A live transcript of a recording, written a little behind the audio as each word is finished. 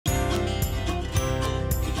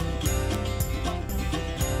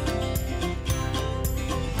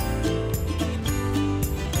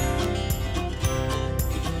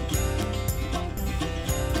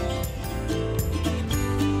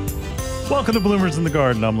Welcome to Bloomers in the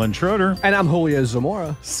Garden. I'm Len Schroeder. And I'm Julio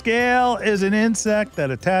Zamora. Scale is an insect that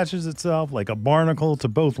attaches itself like a barnacle to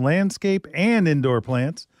both landscape and indoor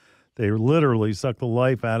plants. They literally suck the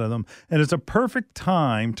life out of them, and it's a perfect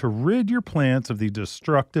time to rid your plants of the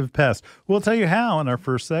destructive pest. We'll tell you how in our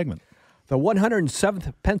first segment. The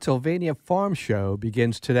 107th Pennsylvania Farm Show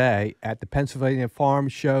begins today at the Pennsylvania Farm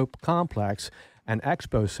Show Complex and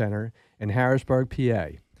Expo Center in Harrisburg, PA.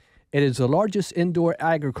 It is the largest indoor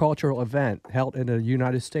agricultural event held in the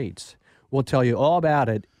United States. We'll tell you all about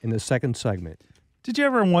it in the second segment. Did you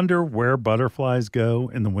ever wonder where butterflies go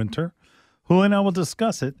in the winter? Julio and I will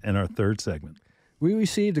discuss it in our third segment. We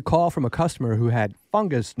received a call from a customer who had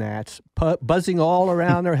fungus gnats buzzing all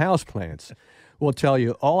around their houseplants. We'll tell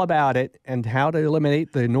you all about it and how to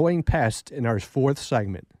eliminate the annoying pest in our fourth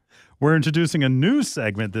segment. We're introducing a new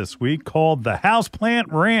segment this week called the Houseplant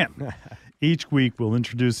Rant. Each week, we'll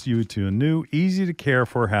introduce you to a new,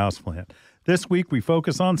 easy-to-care-for houseplant. This week, we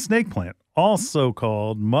focus on snakeplant, also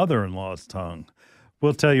called mother-in-law's tongue.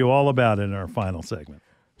 We'll tell you all about it in our final segment.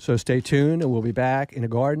 So stay tuned, and we'll be back in the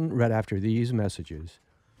garden right after these messages.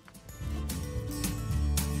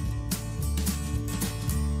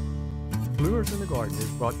 Bloomers in the Garden is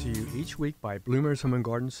brought to you each week by Bloomers Home and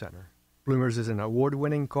Garden Center. Bloomers is an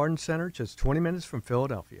award-winning garden center just 20 minutes from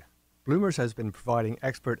Philadelphia. Bloomers has been providing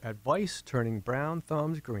expert advice turning brown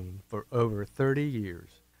thumbs green for over 30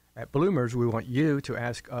 years. At Bloomers, we want you to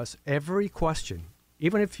ask us every question,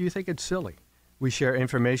 even if you think it's silly. We share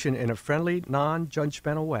information in a friendly,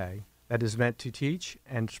 non-judgmental way that is meant to teach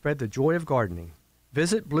and spread the joy of gardening.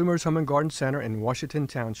 Visit Bloomers Home and Garden Center in Washington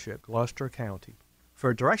Township, Gloucester County.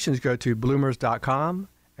 For directions, go to bloomers.com,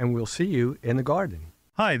 and we'll see you in the garden.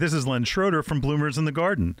 Hi, this is Len Schroeder from Bloomers in the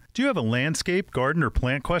Garden. Do you have a landscape, garden, or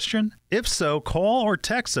plant question? If so, call or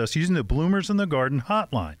text us using the Bloomers in the Garden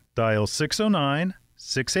hotline. Dial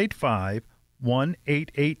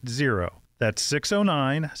 609-685-1880. That's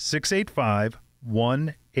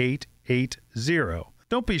 609-685-1880.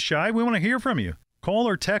 Don't be shy. We want to hear from you. Call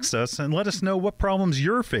or text us and let us know what problems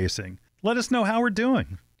you're facing. Let us know how we're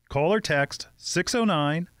doing. Call or text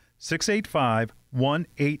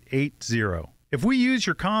 609-685-1880. If we use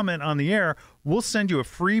your comment on the air, we'll send you a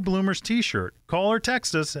free Bloomers t-shirt. Call or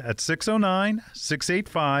text us at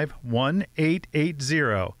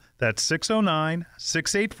 609-685-1880. That's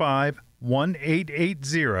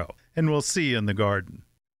 609-685-1880. And we'll see you in the garden.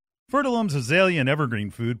 Fertilum's Azalea and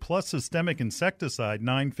Evergreen Food plus Systemic Insecticide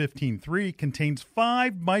 915-3 contains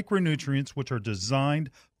 5 micronutrients which are designed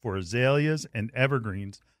for azaleas and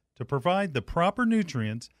evergreens to provide the proper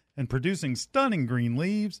nutrients and producing stunning green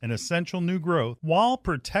leaves and essential new growth while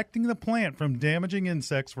protecting the plant from damaging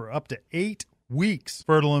insects for up to 8 weeks.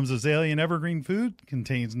 Fertilum's Azalea and Evergreen Food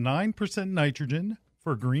contains 9% nitrogen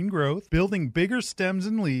for green growth, building bigger stems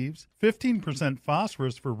and leaves, 15%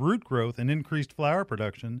 phosphorus for root growth and increased flower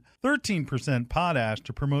production, 13% potash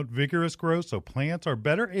to promote vigorous growth so plants are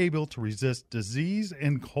better able to resist disease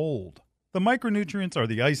and cold. The micronutrients are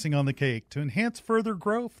the icing on the cake to enhance further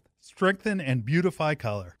growth, strengthen, and beautify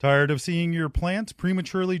color. Tired of seeing your plants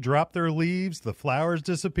prematurely drop their leaves, the flowers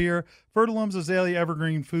disappear? Fertilum's Azalea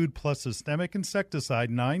Evergreen Food plus Systemic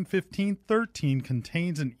Insecticide 915-13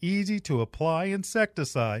 contains an easy-to-apply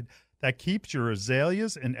insecticide that keeps your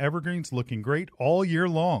azaleas and evergreens looking great all year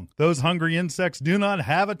long. Those hungry insects do not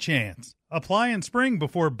have a chance. Apply in spring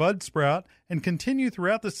before bud sprout and continue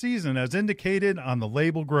throughout the season as indicated on the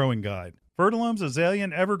label growing guide. Fertilum's Azalea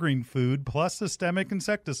and Evergreen Food plus Systemic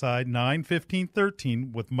Insecticide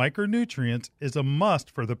 915-13 with micronutrients is a must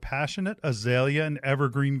for the passionate azalea and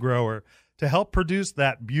evergreen grower to help produce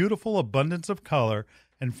that beautiful abundance of color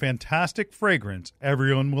and fantastic fragrance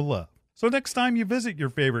everyone will love. So next time you visit your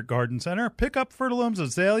favorite garden center, pick up Fertilum's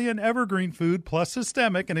Azalea and Evergreen Food plus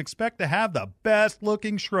Systemic and expect to have the best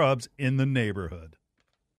looking shrubs in the neighborhood.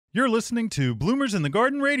 You're listening to Bloomers in the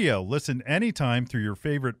Garden Radio. Listen anytime through your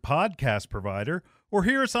favorite podcast provider or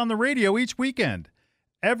hear us on the radio each weekend.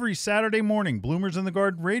 Every Saturday morning, Bloomers in the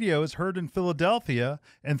Garden Radio is heard in Philadelphia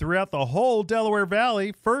and throughout the whole Delaware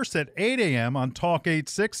Valley, first at 8 a.m. on Talk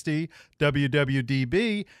 860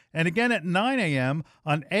 WWDB and again at 9 a.m.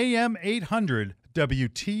 on AM 800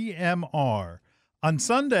 WTMR. On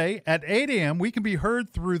Sunday at 8 a.m., we can be heard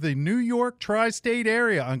through the New York tri-state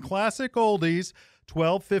area on Classic Oldies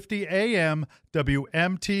 1250 AM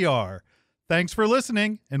WMTR. Thanks for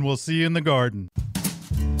listening, and we'll see you in the garden.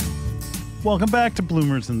 Welcome back to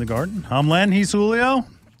Bloomers in the Garden. I'm Len, he's Julio.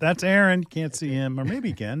 That's Aaron. You can't see him, or maybe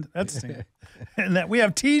you can. That's and that we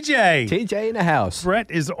have TJ. TJ in the house. Brett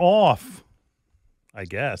is off, I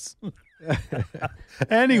guess.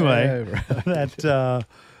 Anyway,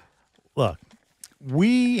 look,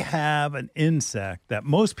 we have an insect that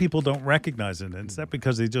most people don't recognize an insect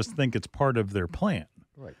because they just think it's part of their plant.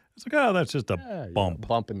 Right. It's like, oh, that's just a bump.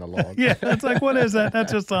 Bump in the log. Yeah, it's like, what is that?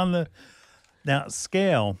 That's just on the... Now,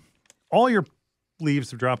 scale, all your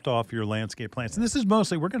leaves have dropped off your landscape plants. And this is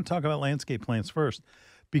mostly, we're going to talk about landscape plants first,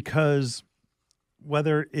 because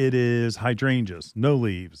whether it is hydrangeas, no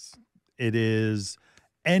leaves, it is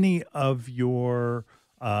any of your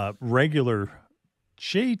regular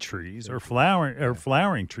shade trees or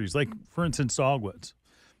flowering trees, like, for instance, dogwoods.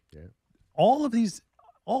 Yeah. All of these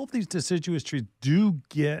deciduous trees do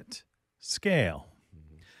get scale.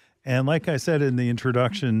 Mm-hmm. And like I said in the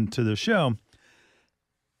introduction to the show,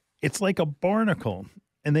 it's like a barnacle,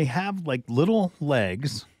 and they have like little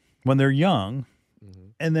legs when they're young,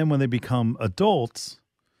 and then when they become adults,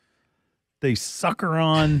 they sucker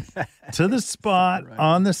on to the spot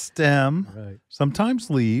on the stem,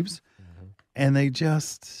 sometimes leaves, and they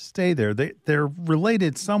just stay there. They're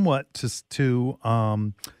related somewhat to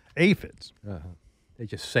aphids. They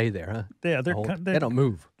just stay there, huh? Yeah, they don't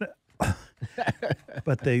move.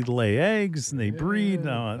 But they lay eggs and they breed.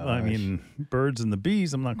 I mean, birds and the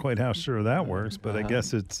bees, I'm not quite how sure that works, but I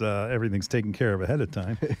guess it's everything's taken care of ahead of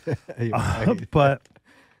time. But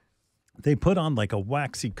they put on like a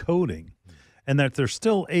waxy coating, and that they're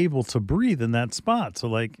still able to breathe in that spot. So,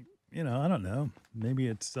 like, I don't know. Maybe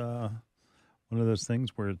it's one of those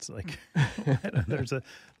things where it's like there's a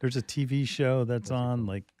TV show that's on,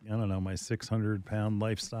 like, I don't know, My 600-Pound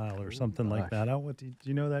Lifestyle or something like that. Do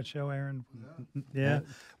you know that show, Aaron? Yeah.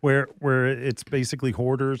 Where it's basically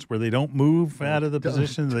hoarders, where they don't move out of the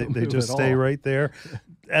position. They just stay right there.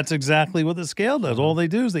 That's exactly what the scale does. All they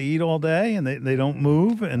do is they eat all day and they don't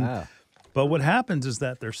move. And but what happens is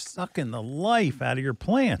that they're sucking the life out of your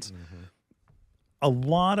plants. Mm-hmm. A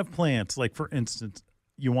lot of plants, like, for instance,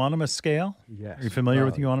 euonymus scale? Yes. Are you familiar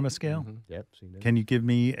with euonymus scale? Mm-hmm. Yep. Seen it. Can you give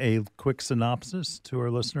me a quick synopsis to our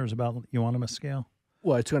listeners about euonymus scale?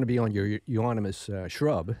 Well, it's going to be on your euonymus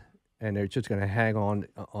shrub, and they're just going to hang on.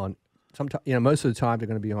 Sometimes, most of the time they're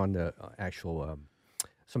going to be on the actual.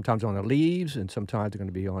 Sometimes on the leaves, and sometimes they're going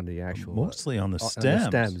to be on the actual. Mostly on the stems.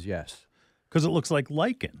 On the stems, yes. Because it looks like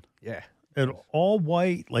lichen. Yeah. And all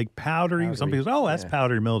white, like powdery. Some people say, "Oh, that's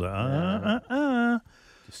powdery mildew."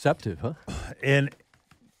 Deceptive, huh? And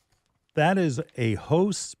that is a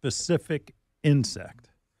host-specific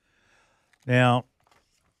insect. Now,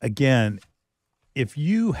 again, if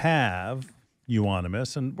you have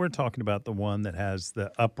euonymus, and we're talking about the one that has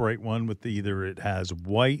the upright one with either it has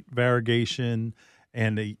white variegation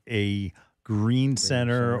and a green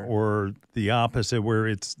center, or the opposite where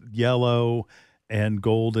it's yellow and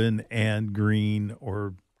golden and green,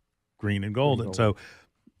 or green and golden. So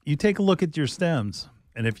you take a look at your stems,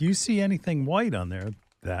 and if you see anything white on there,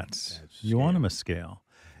 that's euonymus scale.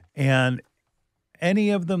 And any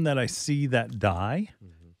of them that I see that die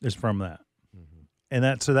is from that. Mm-hmm. And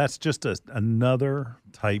that's just another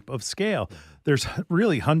type of scale. There's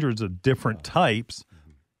really hundreds of different types,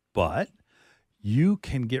 but you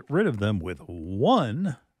can get rid of them with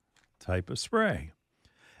one type of spray.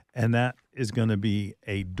 And that is going to be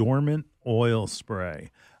a dormant oil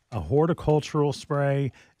spray. A horticultural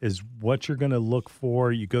spray is what you're going to look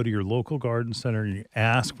for. You go to your local garden center and you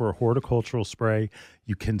ask for a horticultural spray.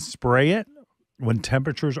 You can spray it when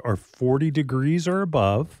temperatures are 40 degrees or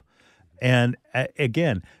above. And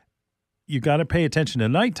again, you got to pay attention to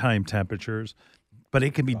nighttime temperatures, but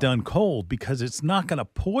it can be done cold because it's not going to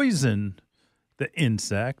poison the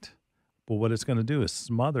insect, but what it's going to do is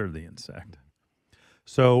smother the insect.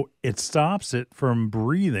 So it stops it from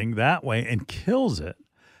breathing that way and kills it.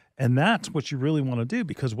 And that's what you really want to do,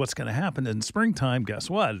 because what's going to happen in springtime,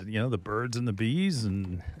 guess what? The birds and the bees,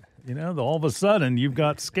 and, all of a sudden you've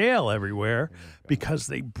got scale everywhere because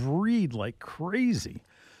they breed like crazy.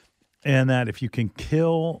 And that if you can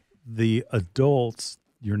kill the adults,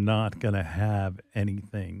 you're not going to have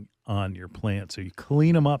anything on your plant. So you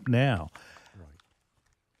clean them up now.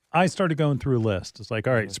 I started going through a list. It's like,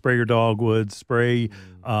 all right, spray your dogwood, spray,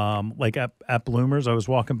 like at Bloomers, I was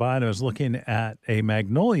walking by and I was looking at a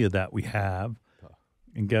magnolia that we have,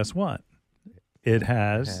 and guess what? It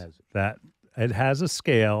has a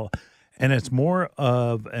scale, and it's more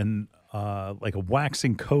of an like a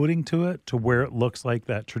waxing coating to it, to where it looks like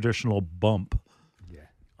that traditional bump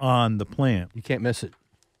on the plant. You can't miss it.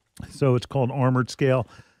 So it's called armored scale.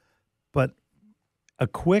 But a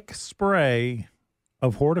quick spray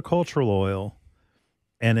of horticultural oil,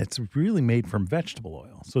 and it's really made from vegetable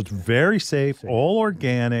oil. So it's very safe, all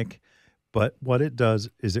organic, but what it does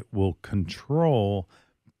is it will control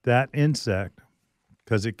that insect,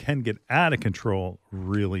 because it can get out of control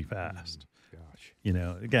really fast. Gosh.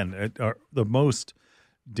 Again, the most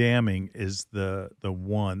damning is the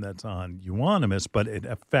one that's on euonymus, but it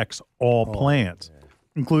affects all plants,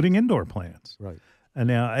 including indoor plants. Right. And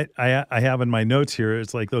now I have in my notes here,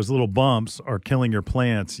 it's like those little bumps are killing your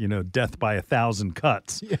plants, death by 1,000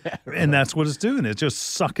 cuts. Yeah, right. And that's what it's doing. It's just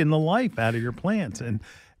sucking the life out of your plants.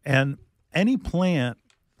 And any plant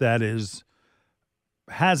that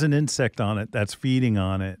has an insect on it that's feeding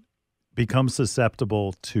on it becomes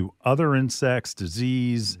susceptible to other insects,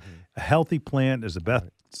 disease. Mm-hmm. A healthy plant is the best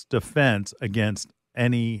defense against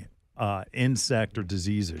any insect or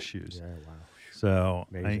disease issues. Yeah, wow. So,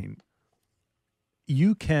 Amazing.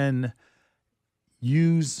 You can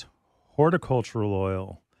use horticultural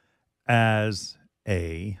oil as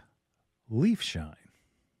a leaf shine.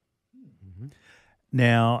 Mm-hmm.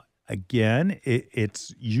 Now, again,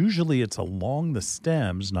 it's usually along the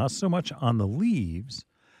stems, not so much on the leaves,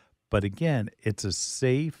 but again, it's a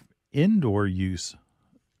safe indoor use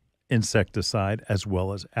insecticide as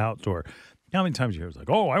well as outdoor. How many times you hear it's like,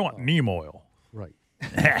 oh, I want neem oil. Right.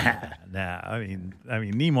 Nah, I mean,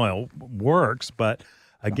 neem oil works, but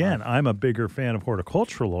again, I'm a bigger fan of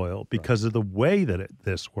horticultural oil because of the way that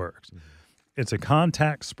this works. Mm-hmm. It's a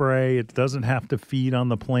contact spray. It doesn't have to feed on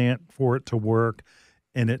the plant for it to work,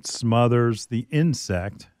 and it smothers the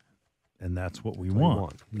insect, and that's what we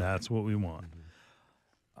want. That's what we want.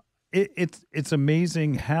 Mm-hmm. It's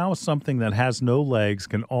amazing how something that has no legs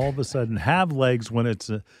can all of a sudden have legs when it's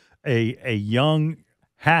a young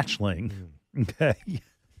hatchling. Mm-hmm. Okay.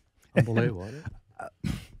 Unbelievable.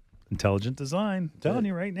 Intelligent design. I'm telling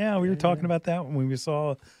you right now. We were talking about that when we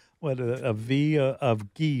saw a V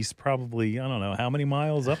of geese probably, I don't know, how many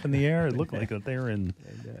miles up in the air. It looked like that they're in,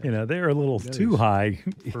 they're a little too high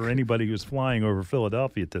for anybody who's flying over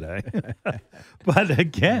Philadelphia today. But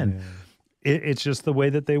again, it's just the way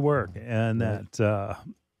that they work, and that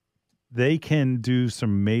they can do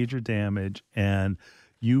some major damage, and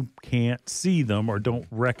you can't see them or don't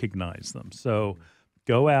recognize them. So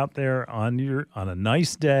go out there on a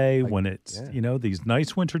nice day when it's, these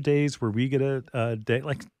nice winter days where we get a day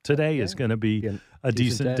like today is going to be a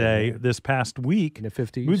decent day. Yeah. This past week, in the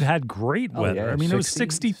 50s. We've had great weather. I mean, 60s. It was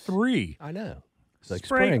 63. I know. It's like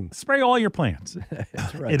spring. Spray all your plants.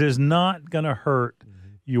 That's right. It is not going to hurt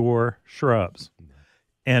your shrubs.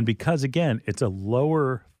 And because, again, it's a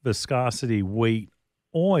lower viscosity weight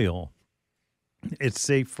oil, it's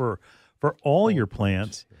safe for all your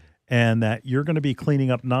plants, and that you're going to be cleaning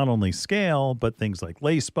up not only scale, but things like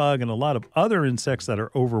lacebug and a lot of other insects that are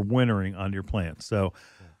overwintering on your plants. So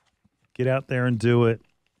get out there and do it.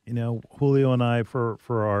 Julio and I, for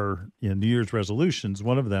our New Year's resolutions,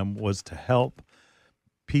 one of them was to help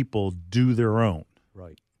people do their own.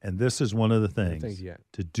 Right. And this is one of the things,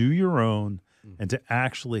 to do your own and to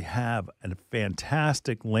actually have a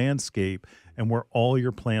fantastic landscape and where all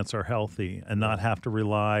your plants are healthy and not have to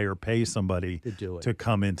rely or pay somebody to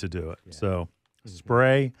come in to do it. Yeah. So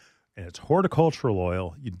spray, and it's horticultural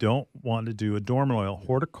oil. You don't want to do a dormant oil,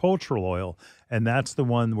 horticultural oil, and that's the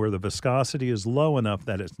one where the viscosity is low enough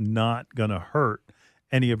that it's not going to hurt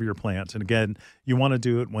any of your plants. And again, you want to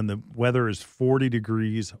do it when the weather is 40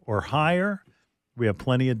 degrees or higher. We have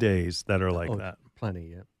plenty of days that are like that.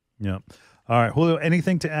 Plenty, Yeah. All right, Julio,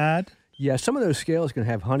 anything to add? Yeah, some of those scales can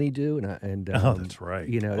have honeydew, and oh, that's right.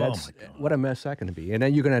 That's what a mess that can be. And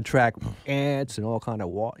then you're going to attract ants and all kind of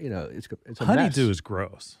it's a honeydew mess. Is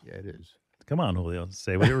gross. Yeah, it is. Come on, Julio,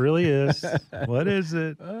 say what it really is. What is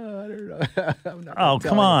it? I don't know.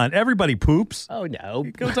 Come on, everybody poops. Oh no,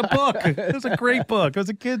 it was a book. It was a great book. It was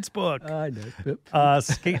a kid's book. I know.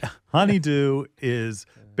 Honeydew is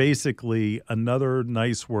basically another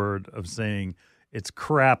nice word of saying it's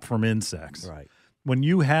crap from insects. Right. When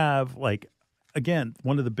you have, again,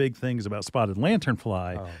 one of the big things about spotted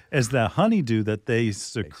lanternfly is the honeydew that they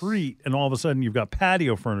secrete, and all of a sudden you've got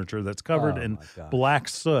patio furniture that's covered in black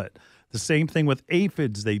soot. The same thing with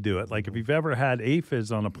aphids, they do it. Like if you've ever had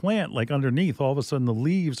aphids on a plant, underneath, all of a sudden the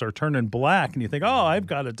leaves are turning black, and you think, I've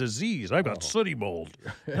got a disease. I've got sooty mold.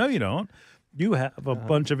 No, you don't. You have a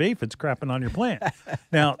bunch of aphids crapping on your plant.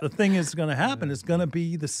 Now, the thing is going to happen is going to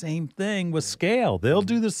be the same thing with scale. They'll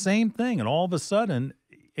do the same thing, and all of a sudden,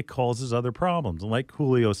 it causes other problems. And like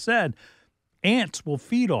Julio said, ants will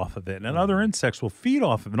feed off of it, and other insects will feed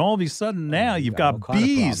off of it. And all of a sudden, now you've got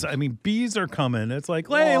bees. I mean, bees are coming. It's like,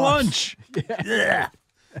 hey, lunch. Yeah.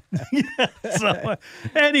 So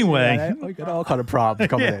anyway, we got all kind of problems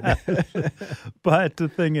coming in. But the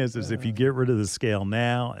thing is if you get rid of the scale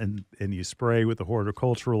now and you spray with the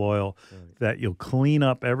horticultural oil, that you'll clean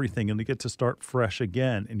up everything and you get to start fresh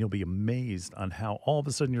again, and you'll be amazed on how all of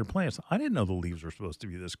a sudden your plants, I didn't know the leaves were supposed to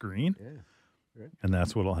be this green. Yeah. And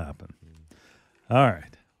that's what'll happen. All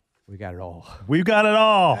right. We got it all. We've got it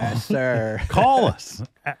all. Yes, sir. Call us.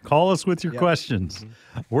 Call us with your questions.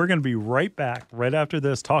 We're going to be right back right after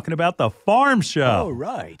this talking about the farm show. Oh,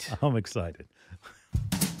 right. I'm excited.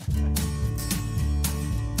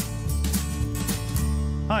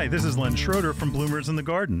 Hi, this is Len Schroeder from Bloomers in the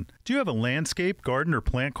Garden. Do you have a landscape, garden, or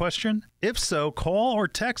plant question? If so, call or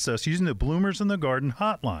text us using the Bloomers in the Garden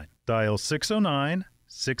hotline. Dial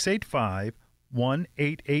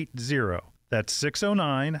 609-685-1880. That's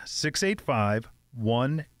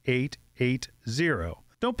 609-685-1880.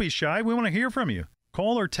 Don't be shy. We want to hear from you.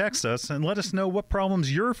 Call or text us and let us know what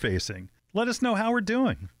problems you're facing. Let us know how we're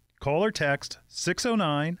doing. Call or text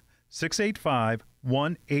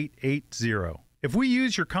 609-685-1880. If we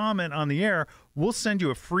use your comment on the air, we'll send you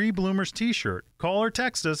a free Bloomers t-shirt. Call or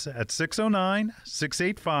text us at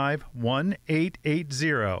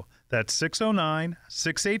 609-685-1880. That's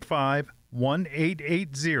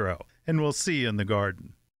 609-685-1880. And we'll see you in the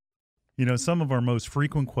garden. You know, some of our most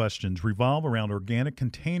frequent questions revolve around organic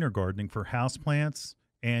container gardening for houseplants,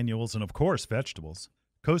 annuals, and of course, vegetables.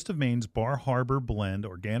 Coast of Maine's Bar Harbor Blend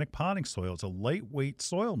Organic Potting Soil is a lightweight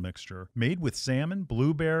soil mixture made with salmon,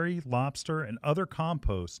 blueberry, lobster, and other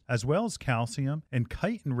composts, as well as calcium and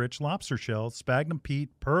chitin-rich lobster shells, sphagnum peat,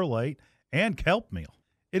 perlite, and kelp meal.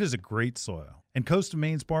 It is a great soil. And Coast of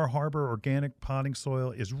Maine's Bar Harbor Organic Potting Soil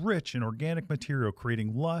is rich in organic material,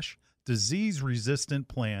 creating lush, disease-resistant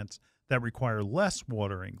plants that require less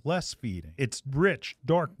watering, less feeding. Its rich,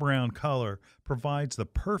 dark brown color provides the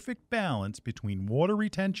perfect balance between water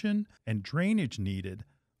retention and drainage needed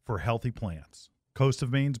for healthy plants. Coast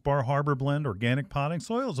of Maine's Bar Harbor Blend Organic Potting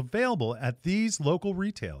Soil is available at these local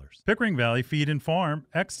retailers: Pickering Valley Feed and Farm,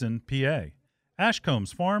 Exton, PA;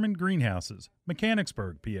 Ashcombs Farm and Greenhouses,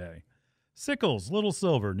 Mechanicsburg, PA; Sickles, Little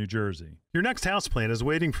Silver, New Jersey. Your next houseplant is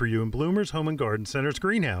waiting for you in Bloomers Home and Garden Center's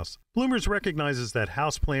greenhouse. Bloomers recognizes that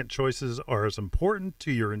houseplant choices are as important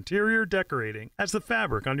to your interior decorating as the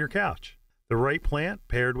fabric on your couch. The right plant,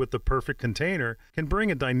 paired with the perfect container, can bring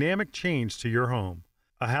a dynamic change to your home.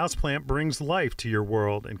 A houseplant brings life to your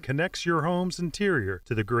world and connects your home's interior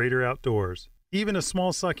to the greater outdoors. Even a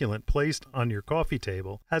small succulent placed on your coffee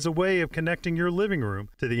table has a way of connecting your living room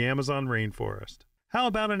to the Amazon rainforest. How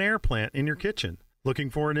about an air plant in your kitchen? Looking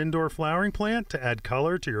for an indoor flowering plant to add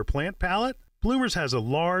color to your plant palette? Bloomers has a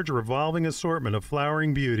large revolving assortment of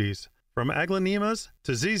flowering beauties. From aglaonemas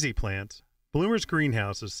to ZZ plants, Bloomers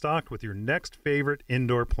Greenhouse is stocked with your next favorite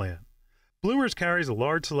indoor plant. Bloomers carries a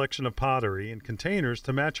large selection of pottery and containers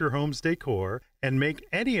to match your home's decor and make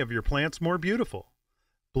any of your plants more beautiful.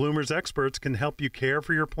 Bloomers experts can help you care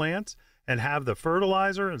for your plants and have the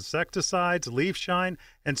fertilizer, insecticides, leaf shine,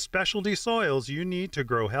 and specialty soils you need to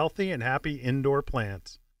grow healthy and happy indoor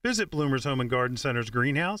plants. Visit Bloomers Home and Garden Center's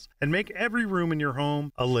greenhouse and make every room in your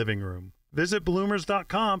home a living room. Visit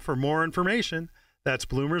bloomers.com for more information. That's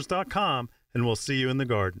bloomers.com, and we'll see you in the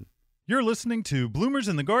garden. You're listening to Bloomers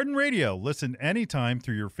in the Garden Radio. Listen anytime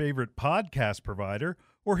through your favorite podcast provider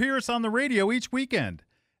or hear us on the radio each weekend.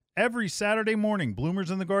 Every Saturday morning,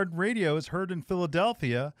 Bloomers in the Garden Radio is heard in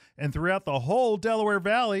Philadelphia and throughout the whole Delaware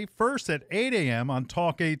Valley, first at 8 a.m. on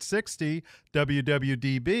Talk 860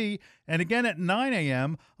 WWDB, and again at 9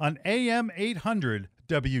 a.m. on AM 800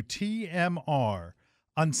 WTMR.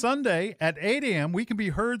 On Sunday at 8 a.m., we can be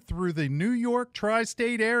heard through the New York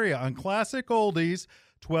tri-state area on Classic Oldies,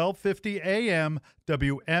 1250 a.m.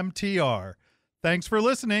 WMTR. Thanks for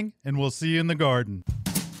listening, and we'll see you in the garden.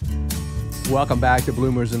 Welcome back to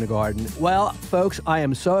Bloomers in the Garden. Well, folks, I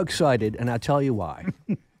am so excited, and I'll tell you why.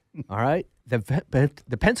 All right?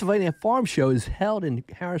 The Pennsylvania Farm Show is held in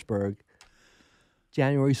Harrisburg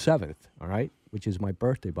January 7th, all right? Which is my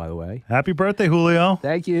birthday, by the way. Happy birthday, Julio.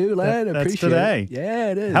 Thank you, Len. That's Appreciate today. It.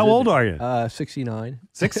 Yeah, it is. How old are you? 69.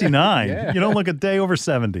 69? Yeah. You don't look a day over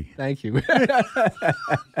 70. Thank you.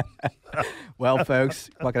 Well, folks,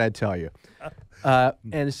 what can I tell you? And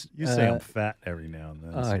it's, You say I'm fat every now and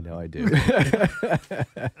then. I know I do.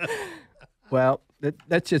 Well,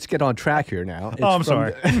 let's just get on track here now. I'm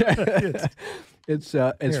sorry. It's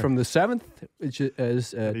from the 7th, which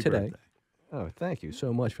is Happy today. birthday. Oh, thank you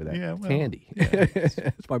so much for that. Yeah, well, candy. yeah.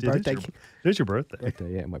 It's my birthday. It's your birthday.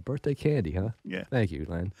 Yeah, my birthday candy, huh? Yeah. Thank you,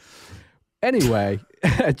 Len. Anyway,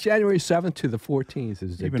 January 7th to the 14th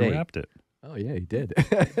is the Even date. wrapped it. Oh, yeah, he did.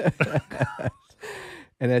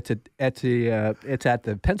 And it's at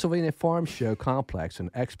the Pennsylvania Farm Show Complex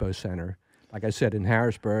and Expo Center, like I said, in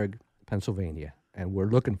Harrisburg, Pennsylvania. And we're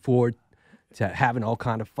looking forward to having all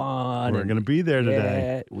kind of fun. We're going to be there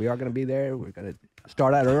today. We are going to be there. We're going to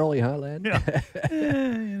start out early, huh, Len?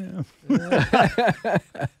 Yeah.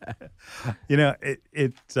 You know,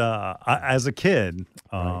 as a kid,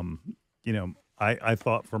 Right. you know, I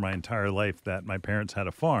thought for my entire life that my parents had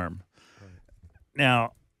a farm.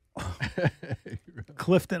 Now,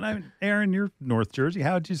 Clifton, Aaron, you're North Jersey.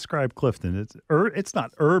 How would you describe Clifton? It's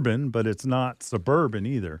not urban, but it's not suburban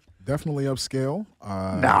either. Definitely upscale.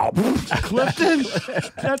 No, Clifton.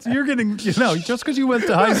 You're getting, just because you went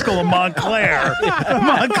to high school in Montclair,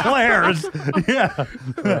 Montclair's, yeah.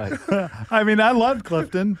 Right. I mean, I love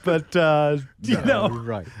Clifton, but right? No,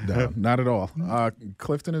 not at all.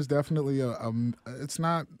 Clifton is definitely it's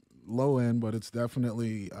not low end, but it's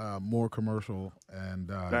definitely more commercial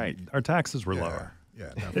and right. Our taxes were lower.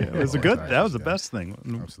 Yeah, definitely. It was that was the best thing.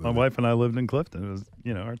 Absolutely. My wife and I lived in Clifton. It was,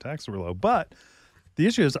 our taxes were low, but the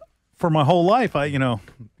issue is, for my whole life, going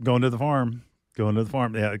to the farm.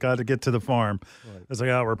 Yeah, I got to get to the farm. Right. It's like,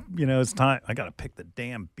 it's time. I got to pick the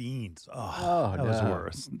damn beans. Oh, that was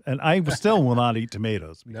worse. And I still will not eat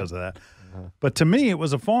tomatoes because of that. But to me, it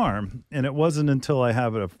was a farm, and it wasn't until I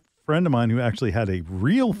have a friend of mine who actually had a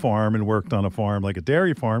real farm and worked on a farm, like a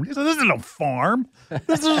dairy farm. He said, "This isn't a farm.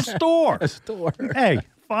 This is a store." A store. Hey.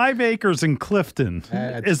 5 acres in Clifton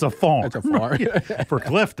is a farm. That's a farm. For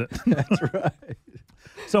Clifton. That's right.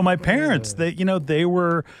 So my parents, they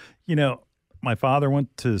were, my father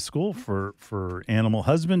went to school for animal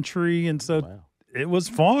husbandry, and so it was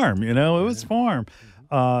farm, it was farm.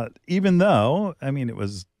 Even though,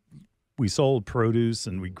 we sold produce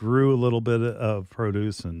and we grew a little bit of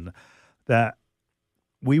produce, and that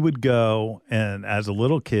we would go, and as a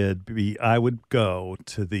little kid, I would go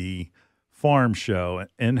to the farm show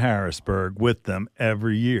in Harrisburg with them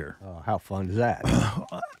every year. Oh, how fun is that?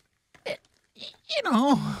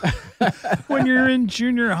 When you're in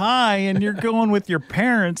junior high and you're going with your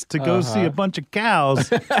parents to go see a bunch of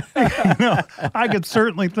cows, I could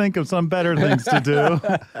certainly think of some better things to do.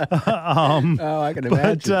 I can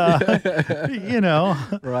imagine.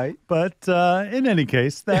 Right. But in any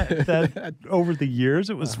case, that over the years,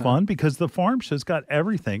 it was fun because the farm show's got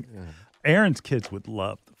everything. Yeah. Aaron's kids would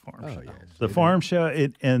love the farm show. Yes, the farm show,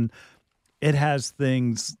 it has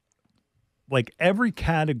things like every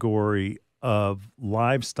category of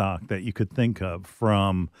livestock that you could think of,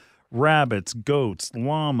 from rabbits, goats,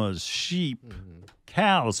 llamas, sheep,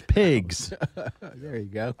 cows, pigs. There you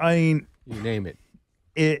go. I mean, you name it.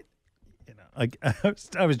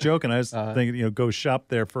 I was joking. I was thinking, go shop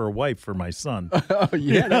there for a wife for my son. Oh,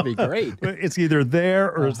 yeah, that'd be great. It's either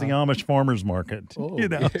there or it's the Amish farmers market. Oh,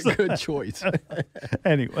 good choice.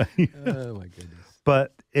 Anyway. Oh, my goodness.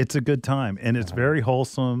 But it's a good time, and it's very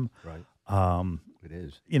wholesome. Right. It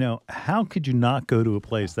is. How could you not go to a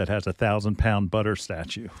place that has a 1,000-pound butter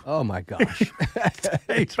statue? Oh, my gosh.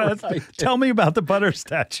 Right. Tell me about the butter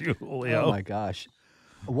statue, Julio. Oh, my gosh.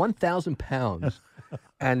 1,000 pounds.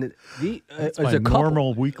 And it's my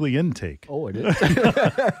normal weekly intake. Oh, it is.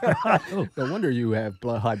 No wonder you have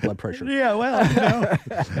high blood pressure. Yeah, well,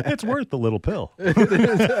 it's worth the little pill.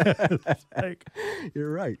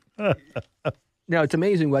 You're right. Now, it's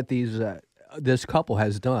amazing what this couple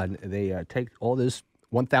has done. They take all this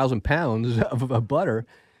 1,000 pounds of butter,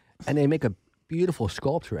 and they make a beautiful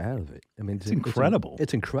sculpture out of it. It's incredible.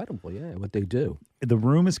 It's incredible, yeah, what they do. The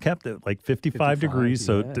room is kept at like 55 degrees,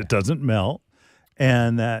 so it doesn't melt.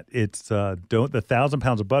 And that it's the 1,000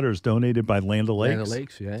 pounds of butter is donated by Land O'Lakes. Land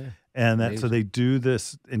O'Lakes, yeah. And so they do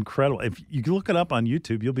this incredible. If you look it up on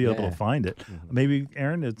YouTube, you'll be able to find it. Mm-hmm. Maybe,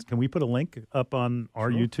 Aaron, can we put a link up on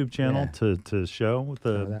our YouTube channel to show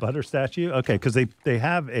the butter statue? Okay, because they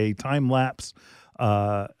have a time lapse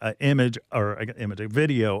a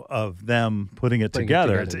video of them putting it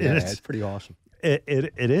together. It's pretty awesome.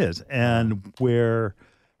 It is, and where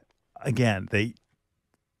again they.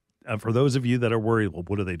 For those of you that are worried, well,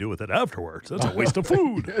 what do they do with it afterwards? That's a waste of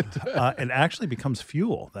food. It actually becomes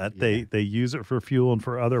fuel. They use it for fuel and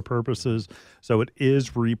for other purposes. So it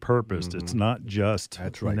is repurposed. Mm-hmm. It's not just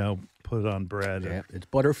put it on bread. Yeah, it's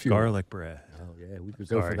butter fuel. Garlic bread. Oh yeah, we could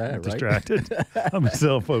go for that. I'm distracted. I'm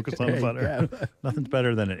still focused on the butter. Nothing's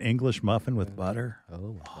better than an English muffin with butter.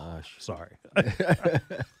 Oh my gosh. Sorry.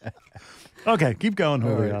 Okay, keep going,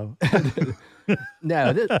 Julio.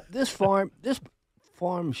 Now this farm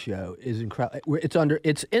show is incredible.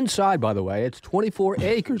 It's inside, by the way. It's 24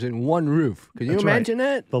 acres in one roof. Can you imagine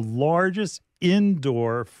that? The largest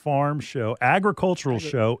indoor farm show, agricultural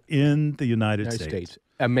show in the United States.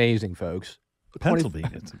 Amazing, folks.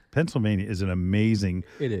 Pennsylvania is an amazing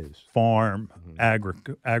farm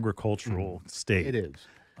agricultural state. It is.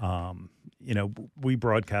 We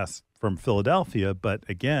broadcast from Philadelphia, but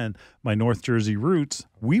again, my North Jersey roots,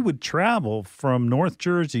 we would travel from North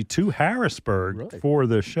Jersey to Harrisburg for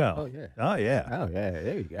the show. Oh, yeah. Oh, yeah. Oh, yeah.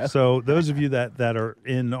 There you go. So those of you that are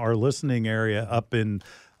in our listening area up in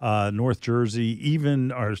North Jersey,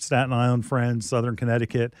 even our Staten Island friends, Southern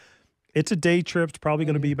Connecticut. It's a day trip. It's probably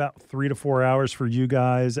going to be about 3 to 4 hours for you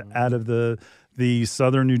guys out of the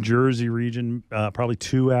Southern New Jersey region, probably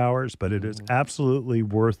 2 hours, but it is absolutely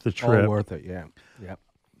worth the trip. All worth it, yeah. Yep.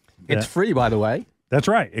 It's free, by the way. That's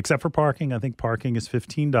right, except for parking. I think parking is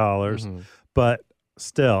 $15, but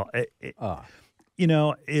still, you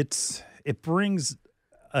know, it brings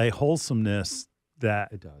a wholesomeness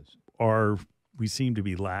that It does. we seem to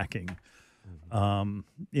be lacking. You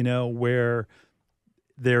know, where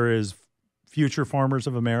there is Future Farmers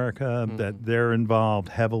of America that they're involved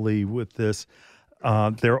heavily with this.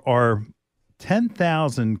 There are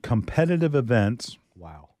 10,000 competitive events.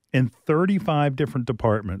 Wow. In 35 different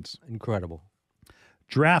departments. Incredible.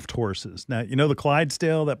 Draft horses. Now, you know the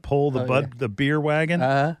Clydesdale that pull the beer wagon?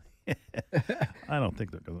 I don't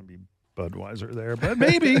think they're going to be Budweiser there, but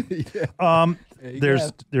maybe.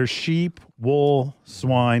 There's sheep, wool,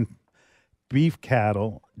 swine, beef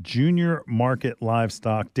cattle, junior market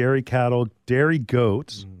livestock, dairy cattle, dairy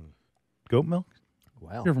goats, goat milk.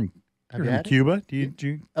 Wow. You're from Cuba. Do you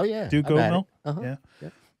do goat milk?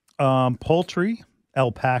 Yeah. Poultry,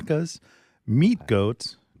 alpacas, meat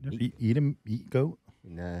goats. Eat goat?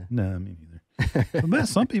 Nah. No, me neither. But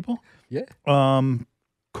some people. Yeah.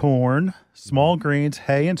 Corn, small grains,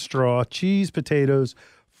 hay and straw, cheese, potatoes,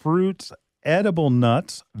 fruits, edible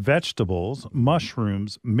nuts, vegetables,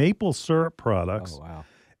 mushrooms, maple syrup products,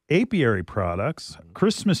 apiary products,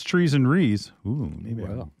 Christmas trees and wreaths. Ooh, maybe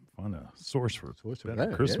I'll find a source for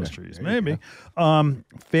better Christmas trees. Maybe.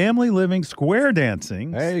 Family living, square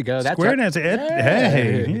dancing. There you go. That's square dancing.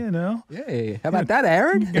 Hey, you know. Hey, how about that,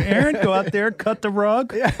 Aaron? Aaron, go out there, cut the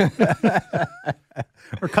rug.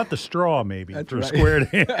 Or cut the straw, maybe, for square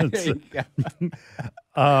dance.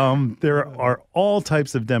 There are all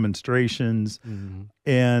types of demonstrations.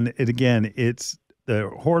 And it's the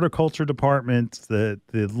horticulture department,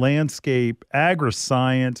 the landscape,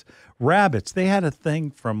 agri-science, rabbits. They had a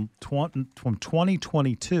thing from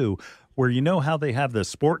 2022 where you know how they have the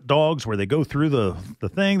sport dogs where they go through the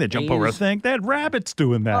thing, they jump over a thing. They had rabbits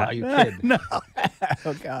doing that. Oh, you kidding? No.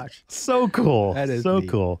 Oh, gosh. So cool. That is so neat.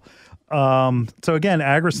 cool. So again,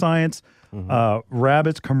 agri-science,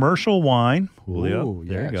 rabbits, commercial wine. Julio, Ooh,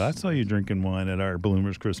 there you go. I saw you drinking wine at our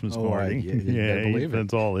Bloomers Christmas party.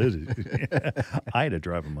 That's all it is. I had to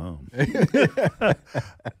drive him home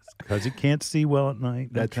because you can't see well at night.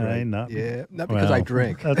 That's okay? right. Not because I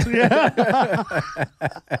drink.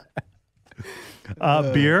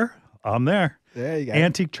 Beer. I'm there. There you go.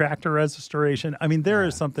 Antique tractor restoration. I mean, there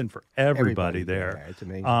is something for everybody there. Yeah, it's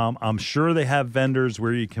amazing. I'm sure they have vendors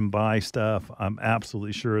where you can buy stuff. I'm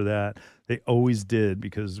absolutely sure of that. They always did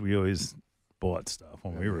because we always bought stuff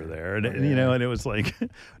when we were there. And, you know, and it was like, do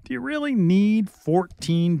you really need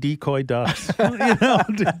 14 decoy ducks? You know,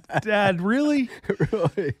 Dad, really?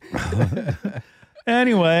 Really?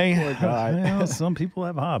 Anyway, Poor guy. well, some people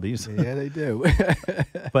have hobbies. Yeah, they do.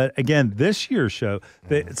 But again, this year's show,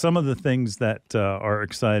 some of the things that are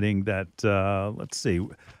exciting that, let's see,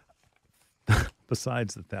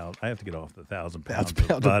 besides the 1,000, I have to get off the 1,000 pounds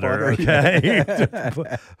of butter, okay?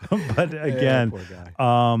 But again,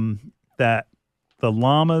 that the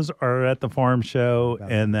llamas are at the farm show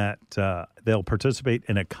and that they'll participate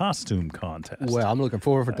in a costume contest. Well, I'm looking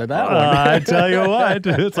forward to that one. I tell you what,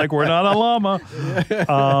 it's like we're not a llama.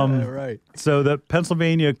 Right. So the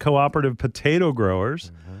Pennsylvania Cooperative Potato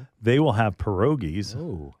Growers, they will have pierogies.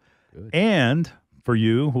 Oh, good. And for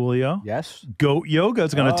you, Julio, Yes. goat yoga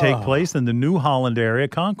is going to take place in the New Holland area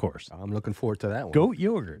concourse. I'm looking forward to that one. Goat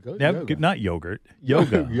yogurt. Goat Now, yoga. not yogurt.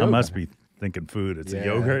 Yoga. I must be thinking food. It's a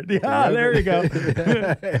yogurt. Yeah, there you go.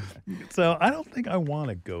 So I don't think I want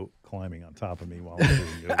a goat climbing on top of me while I'm doing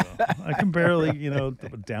yoga. I can barely, a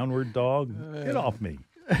downward dog. Get off me.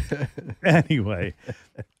 Anyway,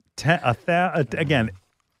 again,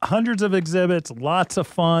 hundreds of exhibits, lots of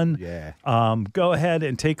fun. Yeah. Go ahead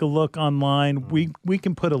and take a look online. We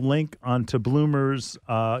can put a link onto Bloomer's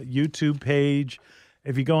YouTube page.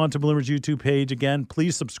 If you go onto Bloomer's YouTube page, again,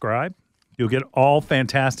 please subscribe. You'll get all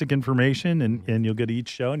fantastic information, and you'll get each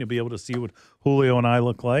show, and you'll be able to see what Julio and I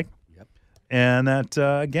look like. Yep. And that,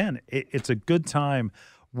 again, it's a good time.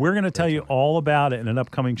 We're going to tell you all about it in an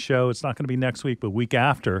upcoming show. It's not going to be next week, but week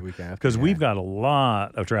after. Because we've got a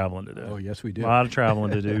lot of traveling to do. Oh, yes, we do. A lot of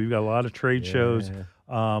traveling to do. We've got a lot of trade shows.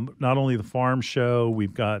 Not only the farm show,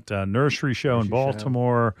 we've got a nursery show in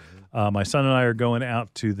Baltimore. My son and I are going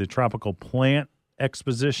out to the Tropical Plant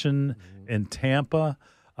Exposition in Tampa.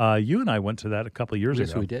 You and I went to that a couple of years ago.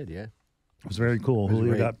 Yes, we did, yeah. It was very cool.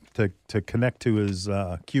 Julio got to connect to his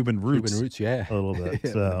Cuban roots. Cuban roots, yeah. A little bit.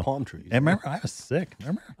 Yeah, So. the palm trees. And remember, I was sick.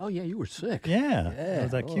 Remember? Oh, yeah, you were sick. Yeah. It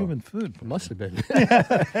was that Cuban food. It must have been.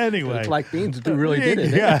 Anyway. It's like beans really did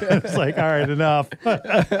it. Yeah. It's like, all right, enough.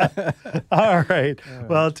 All right.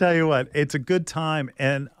 Well, I'll tell you what. It's a good time,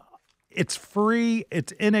 and it's free.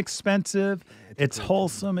 It's inexpensive. It's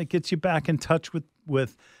wholesome. It gets you back in touch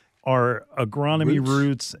with our agronomy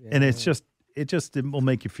roots. And it will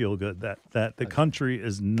make you feel good that the country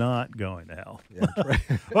is not going to hell. Yeah, that's right.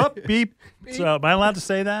 Oh, beep. So am I allowed to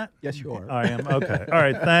say that? Yes, you are. I am. Okay. All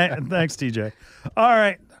right. Thanks, TJ. All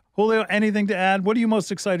right. Julio, anything to add? What are you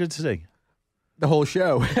most excited to see? The whole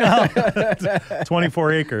show.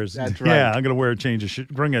 24 acres. That's right. Yeah, I'm going to wear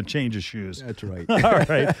bring a change of shoes. That's right. All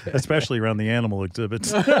right. Especially around the animal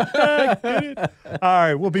exhibits. All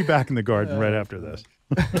right. We'll be back in the garden right after this.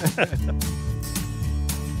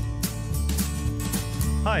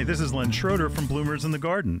 Hi, this is Len Schroeder from Bloomers in the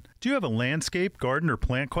Garden. Do you have a landscape, garden, or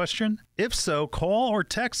plant question? If so, call or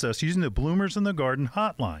text us using the Bloomers in the Garden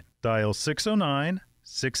hotline. Dial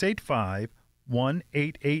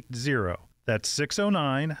 609-685-1880. That's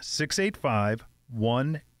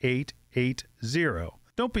 609-685-1880.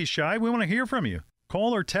 Don't be shy. We want to hear from you.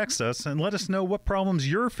 Call or text us and let us know what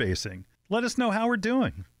problems you're facing. Let us know how we're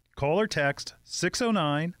doing. Call or text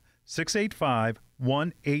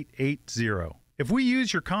 609-685-1880. If we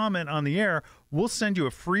use your comment on the air, we'll send you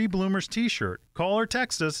a free Bloomers t-shirt. Call or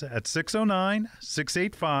text us at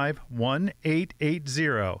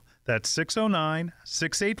 609-685-1880. That's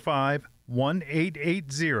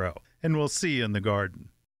 609-685-1880. And we'll see you in the garden.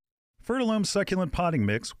 Fertilome Succulent Potting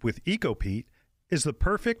Mix with EcoPeat is the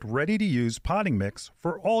perfect ready-to-use potting mix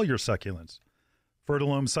for all your succulents.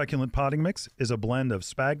 Fertilome Succulent Potting Mix is a blend of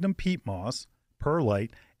sphagnum peat moss, perlite,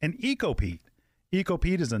 and EcoPeat.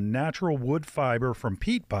 EcoPeat is a natural wood fiber from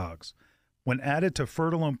peat bogs. When added to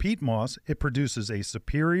Fertilome peat moss, it produces a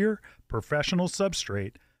superior, professional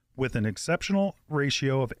substrate with an exceptional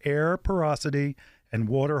ratio of air porosity and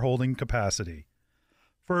water holding capacity.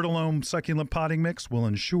 Fertilome Succulent Potting Mix will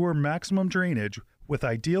ensure maximum drainage with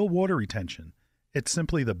ideal water retention. It's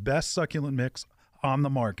simply the best succulent mix on the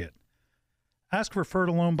market. Ask for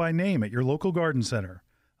Fertilome by name at your local garden center.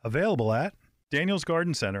 Available at Daniel's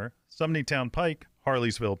Garden Center, Sumneytown Pike,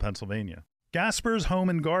 Harleysville, Pennsylvania. Gasper's Home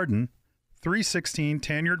and Garden, 316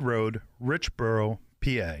 Tanyard Road, Richboro,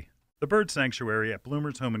 PA. The Bird Sanctuary at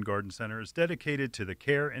Bloomer's Home and Garden Center is dedicated to the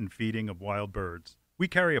care and feeding of wild birds. We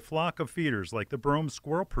carry a flock of feeders like the Brome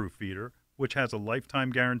Squirrel-Proof Feeder, which has a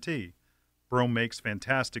lifetime guarantee. Brome makes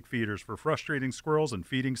fantastic feeders for frustrating squirrels and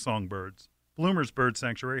feeding songbirds. Bloomer's Bird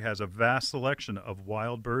Sanctuary has a vast selection of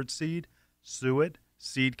wild bird seed, suet,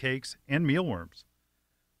 seed cakes, and mealworms.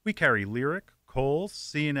 We carry Lyric, Coles,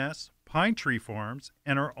 C&S, Pine Tree Farms,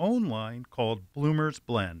 and our own line called Bloomer's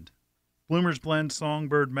Blend. Bloomer's Blend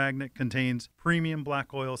Songbird Magnet contains premium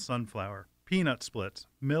black oil sunflower, peanut splits,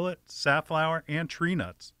 millet, safflower, and tree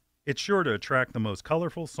nuts. It's sure to attract the most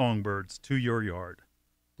colorful songbirds to your yard.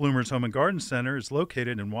 Bloomer's Home and Garden Center is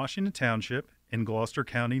located in Washington Township in Gloucester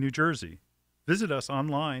County, New Jersey. Visit us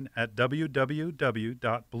online at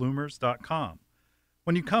www.bloomers.com.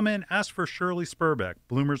 When you come in, ask for Shirley Spurbeck,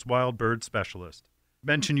 Bloomer's Wild Bird Specialist.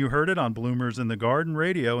 Mention you heard it on Bloomers in the Garden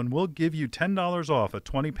Radio, and we'll give you $10 off a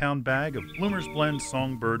 20-pound bag of Bloomer's Blend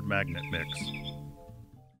Songbird Magnet Mix.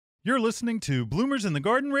 You're listening to Bloomers in the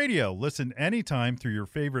Garden Radio. Listen anytime through your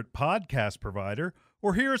favorite podcast provider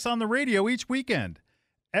or hear us on the radio each weekend.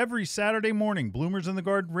 Every Saturday morning, Bloomers in the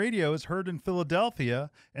Garden Radio is heard in Philadelphia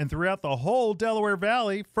and throughout the whole Delaware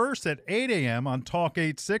Valley, first at 8 a.m. on Talk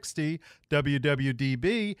 860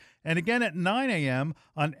 WWDB, and again at 9 a.m.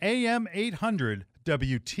 on AM 800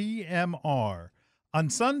 WTMR. On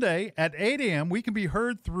Sunday at 8 a.m., we can be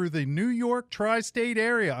heard through the New York tri-state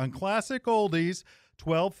area on Classic Oldies,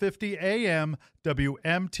 1250 a.m.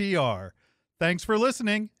 WMTR. Thanks for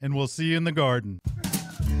listening, and we'll see you in the garden.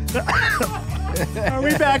 Are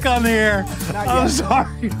we back on the air? I'm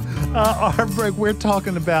sorry. Our break, we're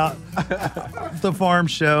talking about the farm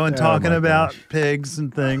show and talking about pigs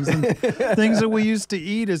and things that we used to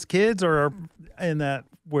eat as kids, or in that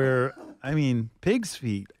where, I mean, pig's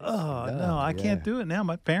feet. Oh, no, I can't do it now.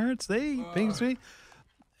 My parents, they eat pig's feet.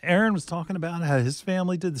 Aaron was talking about how his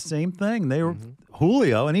family did the same thing. They were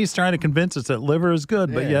Julio, and he's trying to convince us that liver is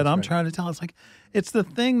good, but yet I'm trying to tell us, like, it's the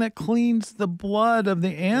thing that cleans the blood of the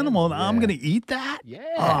animal, and I'm going to eat that? Yeah.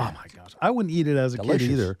 Oh, my gosh. I wouldn't eat it as a kid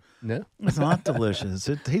either. No? It's not delicious.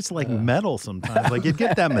 It tastes like metal sometimes. Like, you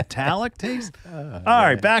get that metallic taste. All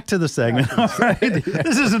right, back to the segment. All right.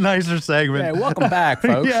 This is a nicer segment. Yeah, welcome back,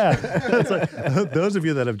 folks. Yeah. It's like, those of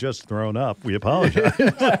you that have just thrown up, we apologize.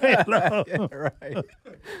 Right.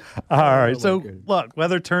 All right. So, look,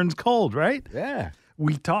 weather turns cold, right? Yeah.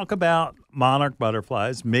 We talk about monarch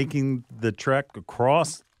butterflies making the trek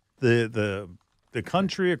across the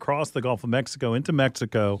country, across the Gulf of Mexico into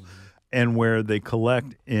Mexico, and where they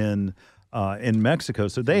collect in Mexico.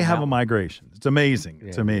 So they have a migration. It's amazing.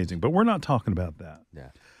 It's amazing. But we're not talking about that. Yeah.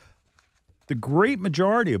 The great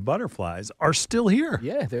majority of butterflies are still here.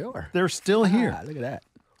 Yeah, they are. They're still here. Look at that.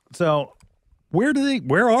 So where are they?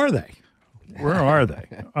 Where are they?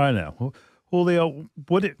 I know. Julio,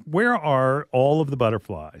 where are all of the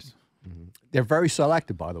butterflies? They're very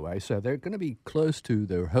selective, by the way. So they're going to be close to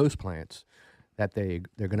their host plants that they're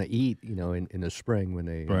going to eat, in the spring when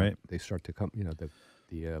they start to come,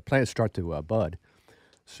 the plants start to bud.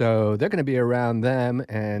 So they're going to be around them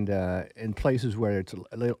and in places where it's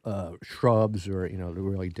shrubs or they're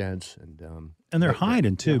really dense And they're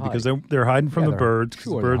hiding too because they're hiding from the birds.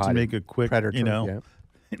 Sure, the birds make a quick predator.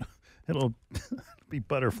 It'll be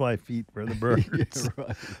butterfly feet for the birds.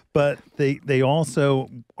 Right. But they also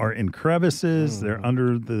are in crevices. They're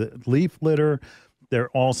under the leaf litter. They're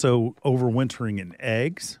also overwintering in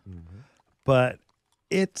eggs. But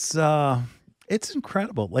it's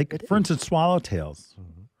incredible. Like, for instance, swallowtails,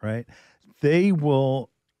 right?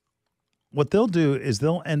 What they'll do is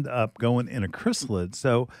they'll end up going in a chrysalid.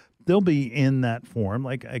 So they'll be in that form.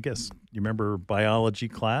 Like, I guess you remember biology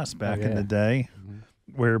class back in the day,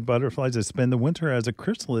 where butterflies that spend the winter as a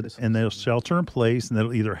chrysalid, and they'll shelter in place, and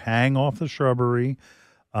they'll either hang off the shrubbery,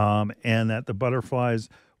 and that the butterflies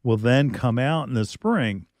will then come out in the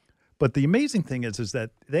spring. But the amazing thing is that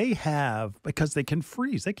they have, because they can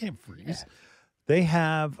freeze, they can't freeze. They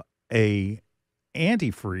have a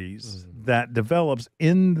antifreeze that develops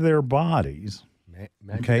in their bodies.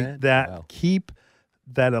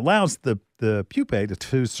 That allows the pupae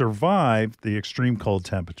to survive the extreme cold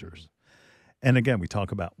temperatures. And again, we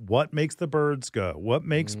talk about what makes the birds go, what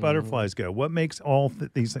makes butterflies go, what makes all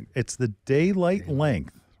these things. It's the daylight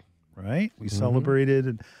length, right? We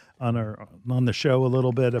celebrated on the show a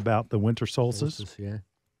little bit about the winter solstice.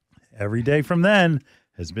 Every day from then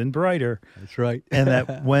has been brighter. That's right. And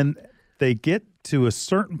that when they get to a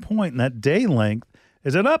certain point in that day length,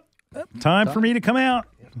 is it up? Time for me to come out.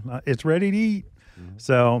 It's ready to eat.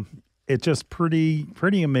 So it's just pretty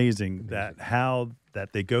amazing that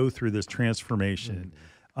they go through this transformation.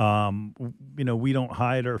 We don't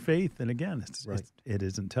hide our faith, and again, it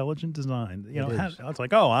is intelligent design. It's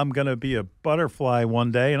like, I'm going to be a butterfly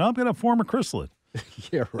one day, and I'm going to form a chrysalid.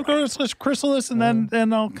 I'll go to this chrysalis, and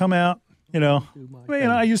then I'll come out.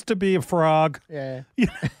 I used to be a frog. Yeah.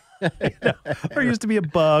 Or I used to be a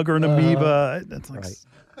bug or an amoeba. It's like,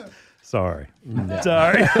 sorry.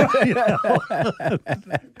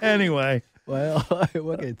 Anyway. Well,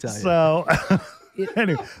 what can I tell you? So,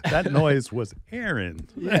 anyway, that noise was Aaron.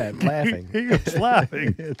 Yeah, laughing. He was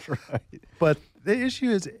laughing. That's right. But the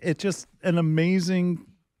issue is, it's just an amazing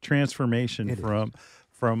transformation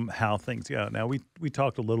from how things go. Now, we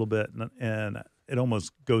talked a little bit, and it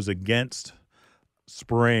almost goes against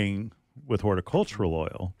spraying with horticultural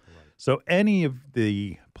oil. So any of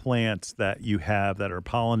the plants that you have that are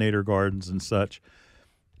pollinator gardens and such,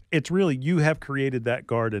 it's really, you have created that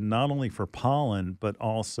garden not only for pollen, but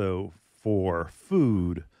also for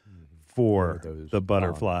food for the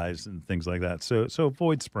butterflies and things like that. So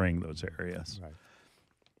avoid spraying those areas. Right.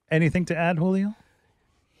 Anything to add, Julio?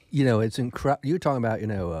 It's incredible. You're talking about,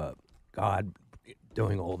 God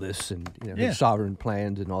doing all this and, his sovereign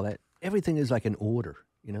plans and all that. Everything is like an order,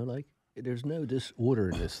 there's no disorder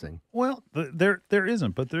in this thing. Well, there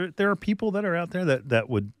isn't, but there are people that are out there that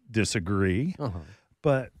would disagree.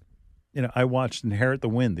 But I watched Inherit the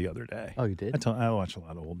Wind the other day. Oh, you did? I watch a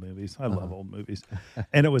lot of old movies. I love old movies,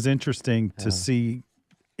 and it was interesting to see.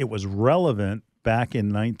 It was relevant back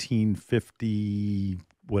in 1950,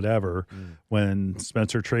 whatever, when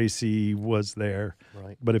Spencer Tracy was there.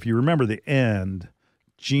 Right. But if you remember the end,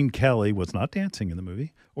 Gene Kelly was not dancing in the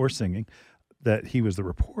movie or singing. That he was the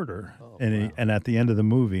reporter, and at the end of the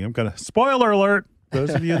movie, I'm gonna spoiler alert.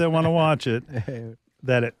 Those of you that want to watch it,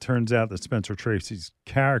 that it turns out that Spencer Tracy's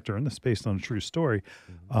character, and this is based on a true story,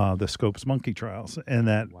 the Scopes monkey trials, and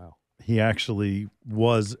that he actually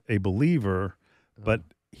was a believer, but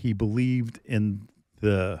he believed in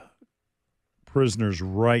the prisoner's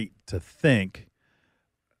right to think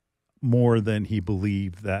more than he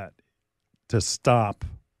believed that to stop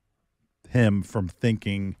him from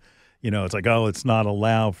thinking, it's like, oh, it's not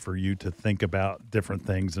allowed for you to think about different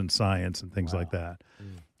things in science and things like that.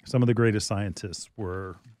 Some of the greatest scientists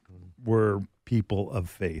were people of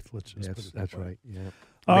faith. Let's just put it that's that way. right. Yeah.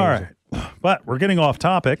 All right. But we're getting off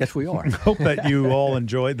topic. Yes, we are. Hope that you all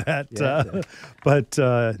enjoyed that. Yeah, But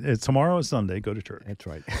tomorrow is Sunday. Go to church. That's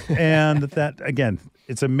right. And that, again,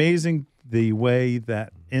 it's amazing the way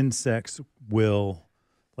that insects will,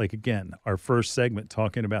 like, again, our first segment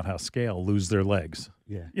talking about how scale lose their legs.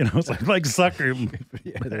 Yeah. It's like sucker.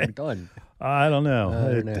 Yeah, they're done. I don't know. I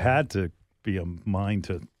don't It know. had to be a mind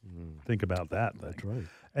to think about that thing. That's right.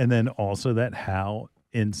 And then also that how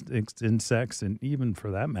insects, and even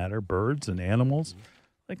for that matter, birds and animals,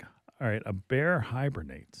 like, all right, a bear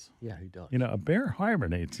hibernates. Yeah, he does. A bear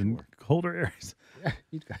hibernates in colder areas.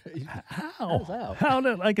 Yeah, How? How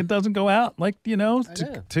did, like, it doesn't go out, like,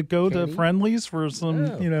 to go to Friendly's for some,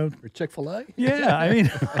 For Chick-fil-A? Yeah, I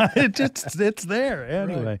mean, it's there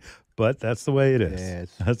anyway. Right. But that's the way it is.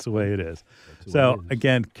 Yes. That's the way it is. the So, way it is.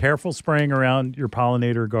 again, careful spraying around your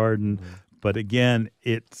pollinator garden. But again,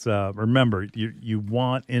 it's remember, you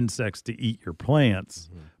want insects to eat your plants,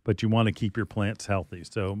 but you want to keep your plants healthy.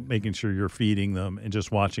 So making sure you're feeding them and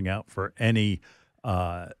just watching out for any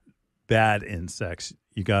bad insects.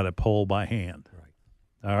 You got to pull by hand. Right.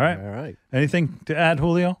 All right. All right. Anything to add,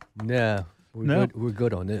 Julio? No. No? We're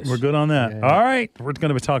good on this. We're good on that. Yeah. All right. We're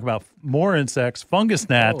going to talk about more insects, fungus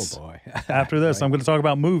gnats. Oh, boy. After this, I'm going to talk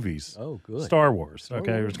about movies. Oh, good. Star Wars.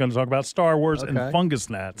 Okay. We're going to talk about Star Wars and Okay. fungus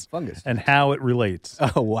gnats Fungus. and how it relates.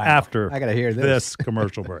 Oh, wow. After I got to hear this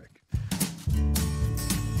commercial break.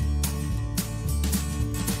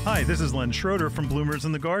 Hi, this is Len Schroeder from Bloomers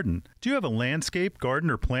in the Garden. Do you have a landscape, garden,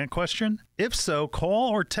 or plant question? If so, call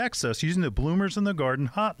or text us using the Bloomers in the Garden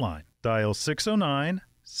hotline. Dial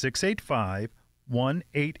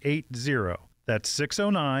 609-685-1880. That's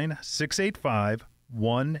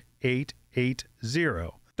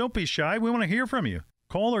 609-685-1880. Don't be shy. We want to hear from you.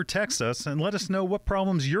 Call or text us and let us know what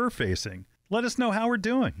problems you're facing. Let us know how we're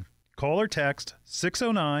doing. Call or text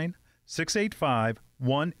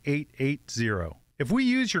 609-685-1880. If we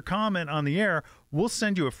use your comment on the air, we'll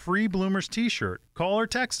send you a free Bloomers t-shirt. Call or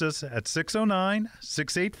text us at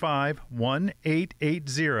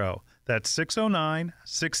 609-685-1880. That's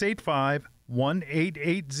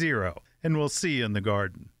 609-685-1880. And we'll see you in the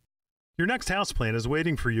garden. Your next houseplant is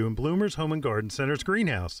waiting for you in Bloomers Home and Garden Center's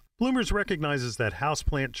greenhouse. Bloomers recognizes that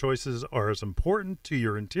houseplant choices are as important to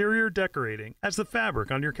your interior decorating as the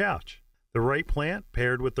fabric on your couch. The right plant,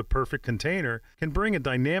 paired with the perfect container, can bring a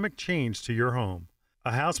dynamic change to your home.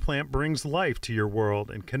 A houseplant brings life to your world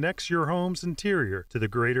and connects your home's interior to the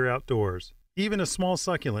greater outdoors. Even a small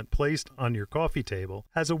succulent placed on your coffee table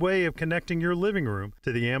has a way of connecting your living room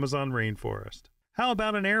to the Amazon rainforest. How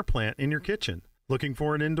about an air plant in your kitchen? Looking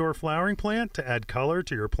for an indoor flowering plant to add color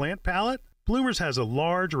to your plant palette? Bloomers has a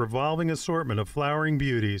large revolving assortment of flowering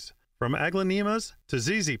beauties. From aglaonemas to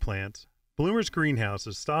ZZ plants, Bloomers Greenhouse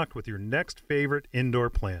is stocked with your next favorite indoor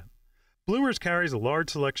plant. Bloomers carries a large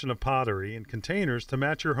selection of pottery and containers to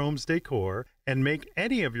match your home's decor and make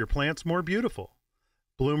any of your plants more beautiful.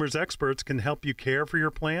 Bloomers experts can help you care for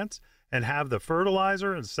your plants and have the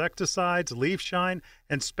fertilizer, insecticides, leaf shine,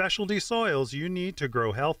 and specialty soils you need to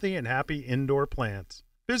grow healthy and happy indoor plants.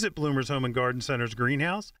 Visit Bloomers Home and Garden Center's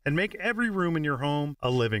greenhouse and make every room in your home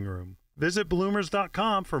a living room. Visit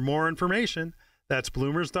bloomers.com for more information. That's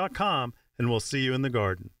bloomers.com, and we'll see you in the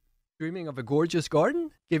garden. Dreaming of a gorgeous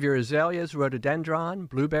garden? Give your azaleas, rhododendron,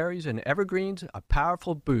 blueberries, and evergreens a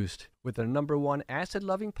powerful boost with the #1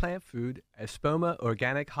 acid-loving plant food, Espoma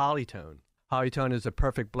Organic Hollytone. Hollytone is a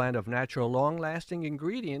perfect blend of natural, long-lasting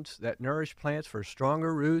ingredients that nourish plants for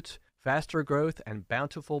stronger roots, faster growth, and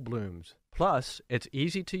bountiful blooms. Plus, it's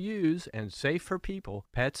easy to use and safe for people,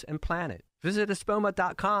 pets, and planet. Visit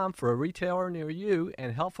espoma.com for a retailer near you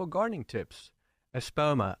and helpful gardening tips.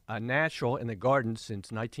 Espoma, a natural in the garden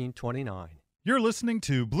since 1929. You're listening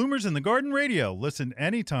to Bloomers in the Garden Radio. Listen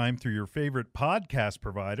anytime through your favorite podcast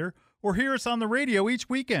provider or hear us on the radio each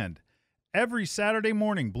weekend. Every Saturday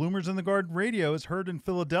morning, Bloomers in the Garden Radio is heard in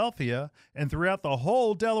Philadelphia and throughout the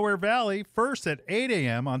whole Delaware Valley, first at 8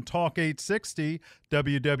 a.m. on Talk 860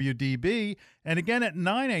 WWDB and again at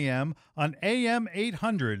 9 a.m. on AM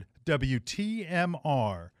 800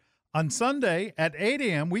 WTMR. On Sunday at 8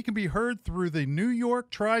 a.m., we can be heard through the New York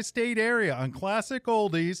tri-state area on Classic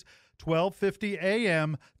Oldies, 1250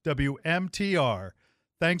 a.m. WMTR.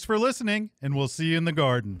 Thanks for listening, and we'll see you in the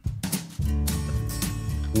garden.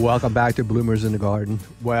 Welcome back to Bloomers in the Garden.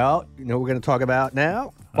 Well, you know what we're going to talk about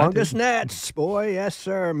now? Fungus gnats. Boy, yes,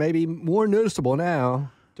 sir. Maybe more noticeable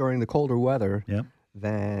now during the colder weather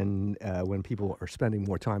than when people are spending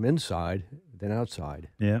more time inside than outside.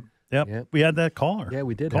 Yep. We had that caller. Yeah,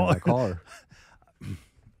 we did have that caller.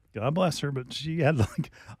 God bless her, but she had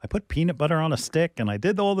I put peanut butter on a stick and I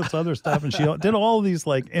did all this other stuff and she did all these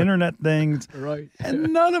internet things. Right.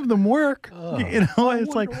 And none of them work.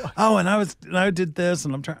 It's like, and I did this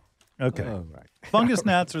and I'm trying. Okay. Oh, right. Fungus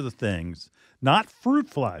gnats are the things, not fruit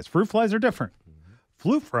flies. Fruit flies are different.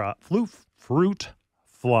 Fruit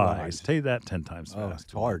flies. Tell you that 10 times fast.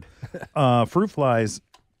 It's hard. Fruit flies,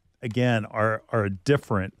 again, are a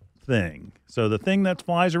different thing. So the thing that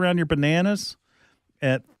flies around your bananas,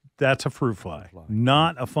 that's a fruit fly,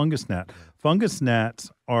 not a fungus gnat. Fungus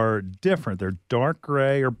gnats are different. They're dark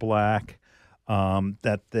gray or black.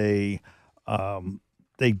 That they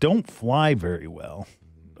don't fly very well.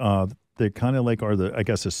 They kind of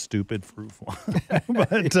a stupid fruit fly.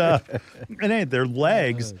 But their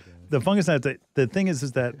legs. The fungus gnats. The thing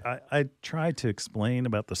is that I tried to explain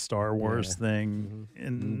about the Star Wars thing,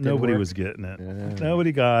 and nobody was getting it.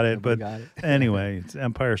 Nobody got it. Anyway, it's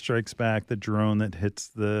Empire Strikes Back, the drone that hits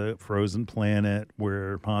the frozen planet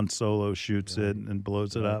where Han Solo shoots it and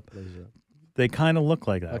blows it up. They kind of look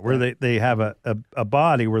like that, where they have a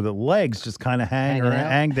body where the legs just kind of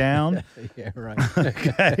hang down. Yeah, right.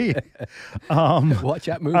 Okay. Watch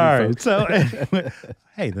that movie, all right. folks. So, anyway,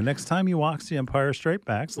 hey, the next time you watch The Empire Strikes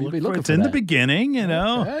Back, it's in the beginning,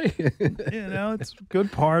 Okay. It's a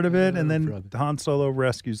good part of it, and then Han Solo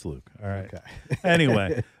rescues Luke. All right. Okay.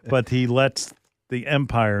 Anyway, but he lets the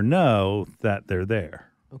Empire know that they're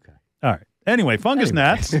there. Okay. All right. Anyway, fungus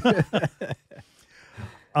gnats.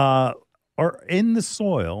 Are in the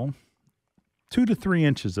soil 2 to 3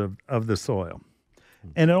 inches of the soil.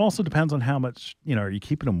 And it also depends on how much, are you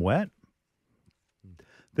keeping them wet?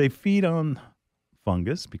 They feed on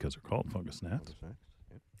fungus because they're called fungus gnats.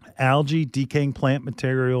 Algae, decaying plant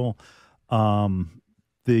material,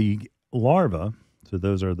 the larvae, so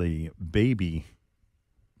those are the baby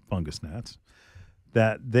fungus gnats,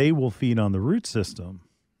 that they will feed on the root system.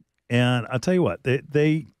 And I'll tell you what,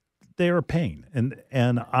 they are a pain.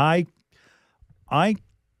 And I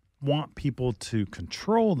want people to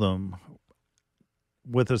control them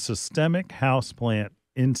with a systemic houseplant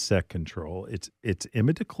insect control. It's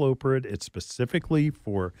imidacloprid. It's specifically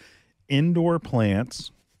for indoor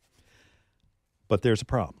plants. But there's a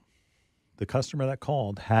problem. The customer that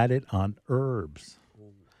called had it on herbs.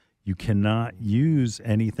 You cannot use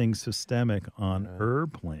anything systemic on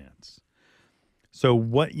herb plants. So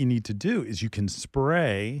what you need to do is you can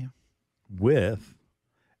spray with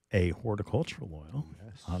a horticultural oil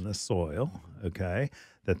on the soil, okay,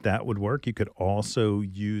 that would work. You could also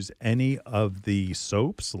use any of the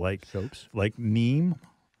soaps, like neem.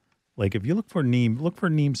 Like if you look for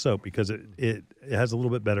neem soap because it has a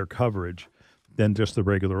little bit better coverage than just the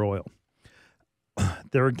regular oil.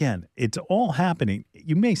 There again, it's all happening.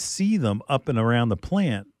 You may see them up and around the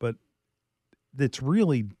plant, but it's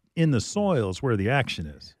really in the soils where the action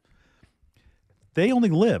is. They only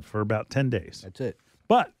live for about 10 days. That's it.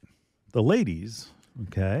 But the ladies,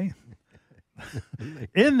 okay,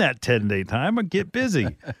 in that 10-day time, get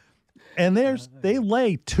busy. And they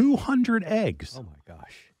lay 200 eggs. Oh, my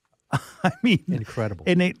gosh. I mean, incredible.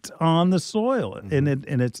 And it's on the soil, and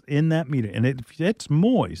it's in that meter. And it's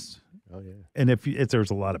moist. Oh, yeah. And if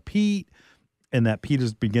there's a lot of peat, and that peat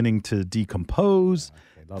is beginning to decompose,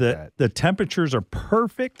 the temperatures are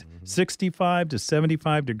perfect, 65 to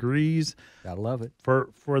 75 degrees. Gotta love it.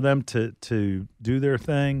 For them to do their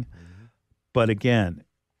thing. But again,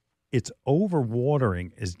 it's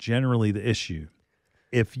overwatering is generally the issue.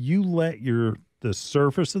 If you let the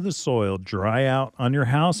surface of the soil dry out on your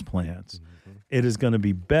house plants, it is going to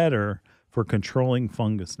be better for controlling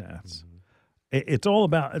fungus gnats. It's all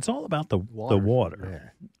about the water.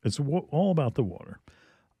 Yeah. It's all about the water.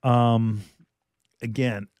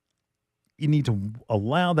 Again, you need to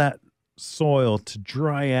allow that soil to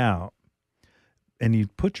dry out, and you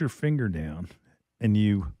put your finger down, and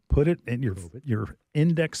you put it in your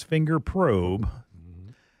index finger probe.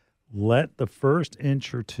 Let the first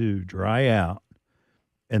inch or two dry out,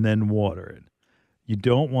 and then water it. You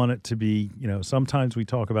don't want it to be, sometimes we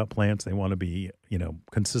talk about plants, they want to be,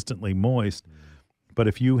 consistently moist. But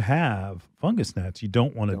if you have fungus gnats, you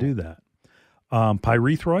don't want to do that.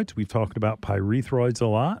 Pyrethroids, we've talked about pyrethroids a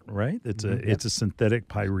lot, right? It's a synthetic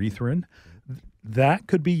pyrethrin. That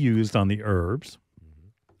could be used on the herbs.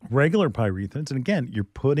 Regular pyrethrins, and again, you're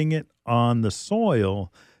putting it on the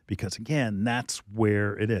soil because, again, that's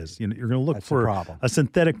where it is. You're going to look That's for a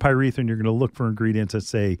synthetic pyrethrin. You're going to look for ingredients that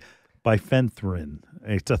say bifenthrin.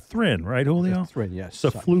 It's a thrin, right, Julio? Thrin, yes.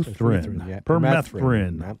 Sulfluthrin, yeah.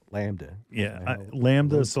 permethrin. Lambda. Yeah,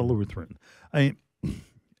 lambda, sulfluthrin.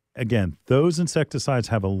 Again, those insecticides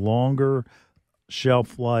have a longer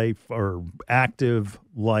shelf life or active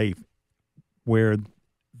life, where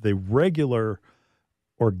the regular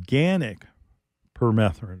organic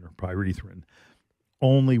permethrin or pyrethrin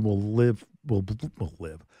only will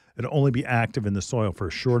it'll only be active in the soil for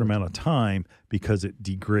a short amount of time because it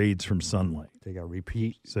degrades from sunlight. They got to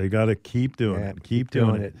repeat. So you got to keep doing it, keep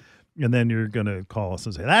doing it. And then you're going to call us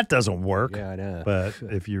and say, that doesn't work. Yeah, I know. But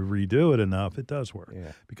if you redo it enough, it does work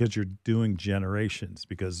because you're doing generations.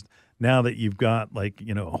 Because now that you've got a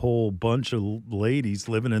whole bunch of ladies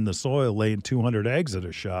living in the soil laying 200 eggs at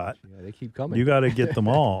a shot, they keep coming. You got to get them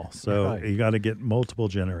all. So you got to get multiple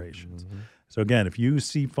generations. Mm-hmm. So again, if you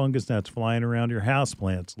see fungus gnats flying around your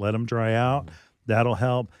houseplants, let them dry out. That'll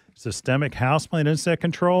help. Systemic houseplant insect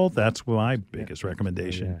control, that's my biggest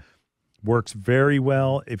recommendation. Yeah. Works very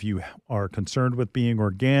well. If you are concerned with being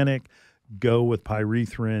organic, go with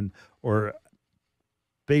pyrethrin, or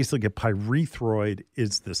basically pyrethroid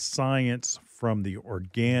is the science from the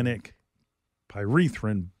organic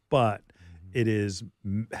pyrethrin, but it is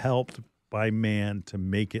helped by man to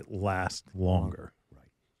make it last longer. Right.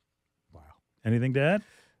 Wow. Anything to add?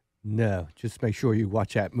 No, just make sure you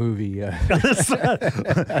watch that movie.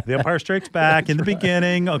 The Empire Strikes Back in the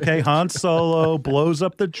beginning. Okay, Han Solo blows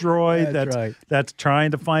up the droid that's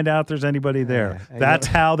trying to find out if there's anybody there. That's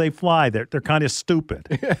how they fly. They're kind of stupid.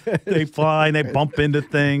 They fly and they bump into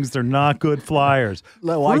things. They're not good flyers.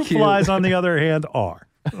 Fruit flies, on the other hand, are.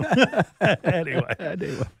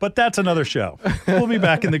 Anyway, but that's another show. We'll be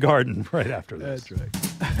back in the garden right after this. That's right.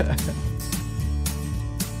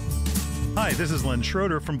 Hi, this is Len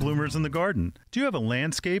Schroeder from Bloomers in the Garden. Do you have a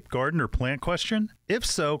landscape, garden, or plant question? If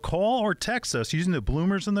so, call or text us using the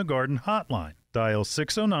Bloomers in the Garden hotline. Dial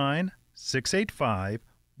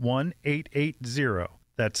 609-685-1880.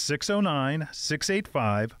 That's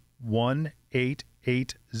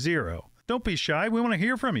 609-685-1880. Don't be shy. We want to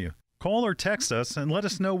hear from you. Call or text us and let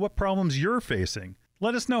us know what problems you're facing.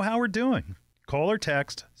 Let us know how we're doing. Call or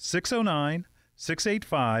text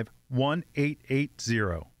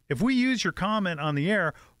 609-685-1880. If we use your comment on the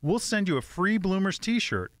air, we'll send you a free Bloomers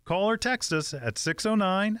t-shirt. Call or text us at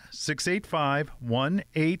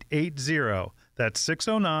 609-685-1880. That's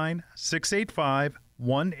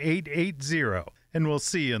 609-685-1880. And we'll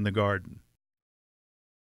see you in the garden.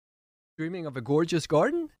 Dreaming of a gorgeous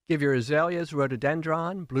garden? Give your azaleas,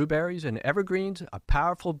 rhododendron, blueberries, and evergreens a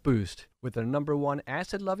powerful boost with the #1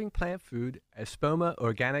 acid-loving plant food, Espoma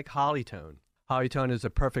Organic Hollytone. Hollytone is a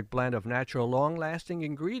perfect blend of natural, long-lasting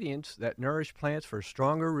ingredients that nourish plants for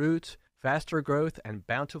stronger roots, faster growth, and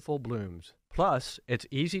bountiful blooms. Plus, it's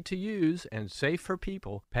easy to use and safe for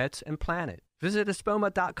people, pets, and planet. Visit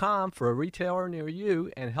espoma.com for a retailer near you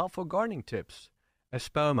and helpful gardening tips.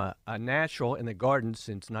 Espoma, a natural in the garden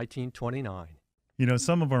since 1929. You know,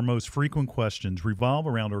 some of our most frequent questions revolve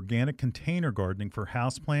around organic container gardening for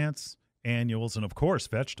houseplants, annuals, and, of course,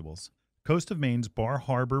 vegetables. Coast of Maine's Bar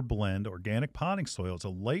Harbor Blend Organic Potting Soil is a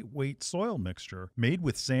lightweight soil mixture made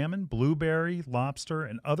with salmon, blueberry, lobster,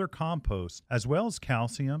 and other composts, as well as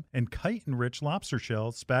calcium and chitin-rich lobster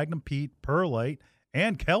shells, sphagnum peat, perlite,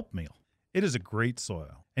 and kelp meal. It is a great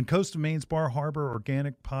soil. And Coast of Maine's Bar Harbor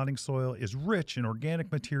Organic Potting Soil is rich in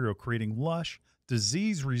organic material, creating lush,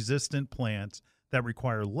 disease-resistant plants that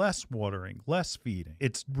require less watering, less feeding.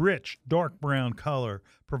 Its rich, dark brown color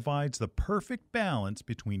provides the perfect balance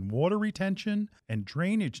between water retention and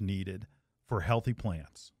drainage needed for healthy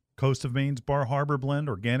plants. Coast of Maine's Bar Harbor Blend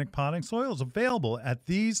Organic Potting Soil is available at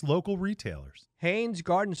these local retailers: Haynes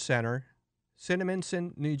Garden Center,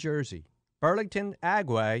 Cinnaminson, New Jersey. Burlington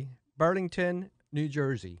Agway, Burlington, New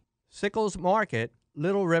Jersey. Sickles Market,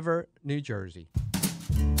 Little River, New Jersey.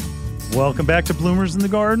 Welcome back to Bloomers in the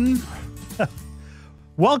Garden.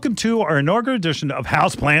 Welcome to our inaugural edition of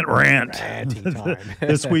Houseplant Rant. Ranting time.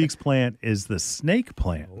 This week's plant is the snake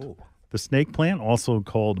plant. Oh. The snake plant, also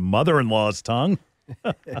called mother-in-law's tongue.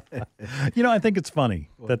 You know, I think it's funny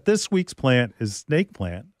that this week's plant is snake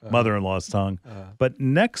plant, mother-in-law's tongue, but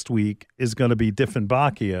next week is going to be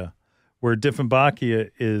Dieffenbachia, where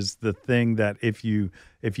Dieffenbachia is the thing that if you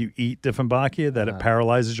eat Dieffenbachia, that it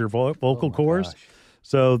paralyzes your vocal cords. Gosh.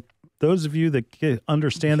 So those of you that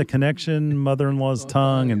understand the connection, mother-in-law's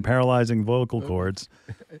tongue and paralyzing vocal cords.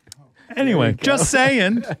 Anyway, just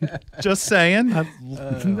saying.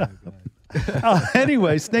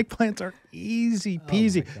 Anyway, snake plants are easy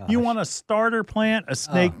peasy. You want a starter plant? A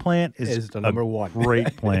snake plant is the number one.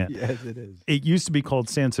 Great plant. Yes, it is. It used to be called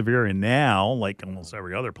Sansevieria. Now, like almost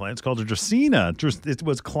every other plant, it's called a Dracaena. It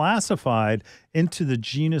was classified into the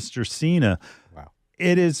genus Dracaena. Wow.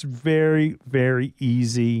 It is very, very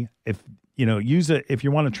easy. If if you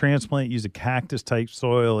want to transplant, use a cactus type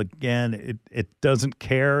soil. Again, it doesn't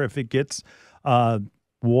care if it gets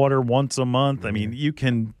water once a month. I mean, you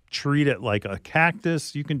can treat it like a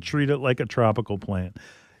cactus. You can treat it like a tropical plant.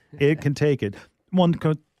 It can take it. One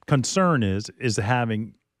concern is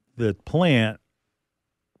having the plant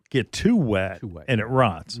get too wet and it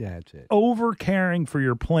rots. Yeah, that's it. Over caring for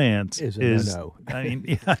your plants is no. I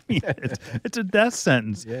mean, it's a death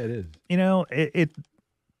sentence. Yeah, it is. It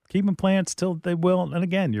keeping plants till they will. And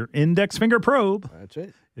again, your index finger probe. That's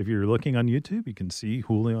it. If you're looking on YouTube, you can see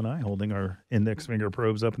Julio and I holding our index finger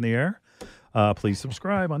probes up in the air. Please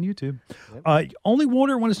subscribe on YouTube. Yep. Only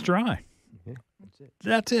water when it's dry. Yeah, that's it.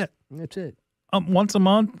 That's it. That's it. Once a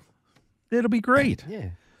month, it'll be great. Yeah.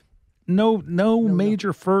 No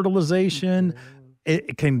major fertilization.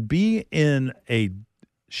 It can be in a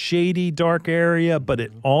shady, dark area, but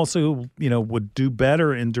it also, would do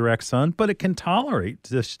better in direct sun. But it can tolerate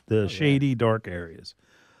the shady, dark areas.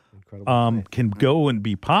 Can go and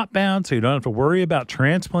be pot bound, so you don't have to worry about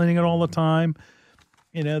transplanting it all the time.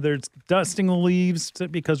 There's dusting the leaves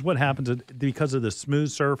because what happens is because of the smooth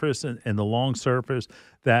surface and the long surface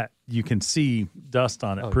that you can see dust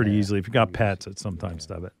on it pretty easily. If you've got pets, it sometimes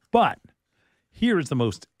does it. But here's the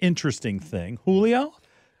most interesting thing. Julio,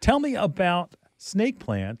 tell me about snake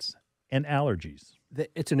plants and allergies.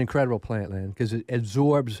 It's an incredible plant, Len, because it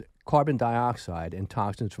absorbs carbon dioxide and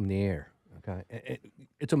toxins from the air. Okay,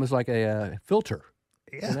 it's almost like a filter.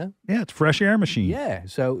 Yeah, it's a fresh air machine. Yeah,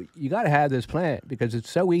 so you got to have this plant because it's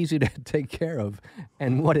so easy to take care of.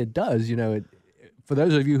 And what it does, for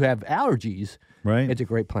those of you who have allergies, right, it's a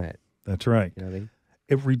great plant. That's right. You know what I mean?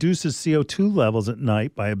 It reduces CO2 levels at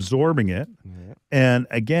night by absorbing it. Yeah. And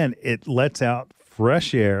again, it lets out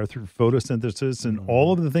fresh air through photosynthesis and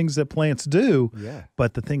all of the things that plants do. Yeah.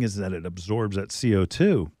 But the thing is that it absorbs that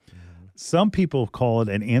CO2. Some people call it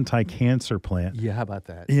an anti-cancer plant. Yeah, how about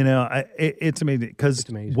that? It's amazing because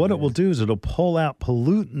what it will do is it'll pull out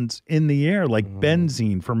pollutants in the air like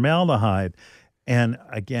benzene, formaldehyde. And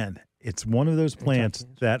again, it's one of those plants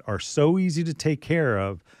that are so easy to take care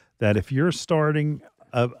of that if you're starting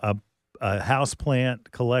a house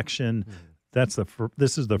plant collection,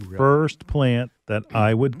 this is the first plant that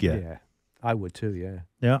I would get. Yeah, I would too, yeah.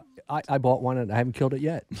 Yeah. I bought one and I haven't killed it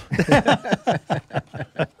yet.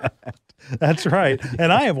 That's right.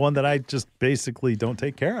 And I have one that I just basically don't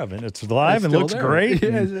take care of. And it's alive and looks great.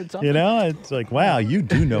 Yeah, and, it's like, wow, you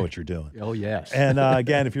do know what you're doing. Oh, yes. And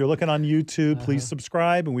again, if you're looking on YouTube, please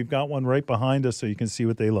subscribe. And we've got one right behind us so you can see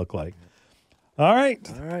what they look like. All right.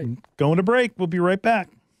 Going to break. We'll be right back.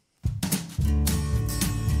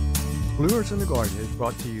 Bloomers in the Garden is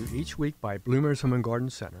brought to you each week by Bloomers Home and Garden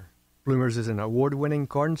Center. Bloomers is an award-winning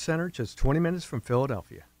garden center just 20 minutes from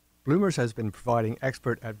Philadelphia. Bloomers has been providing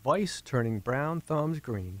expert advice turning brown thumbs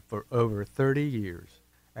green for over 30 years.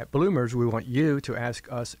 At Bloomers, we want you to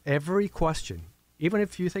ask us every question, even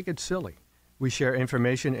if you think it's silly. We share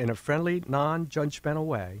information in a friendly, non-judgmental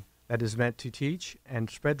way that is meant to teach and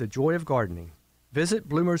spread the joy of gardening. Visit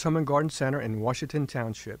Bloomers Home and Garden Center in Washington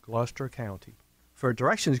Township, Gloucester County. For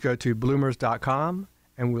directions, go to bloomers.com,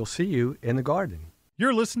 and we'll see you in the garden.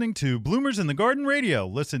 You're listening to Bloomers in the Garden Radio.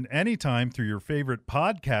 Listen anytime through your favorite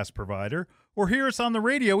podcast provider or hear us on the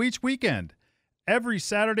radio each weekend. Every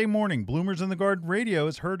Saturday morning, Bloomers in the Garden Radio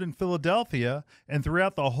is heard in Philadelphia and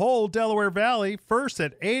throughout the whole Delaware Valley, first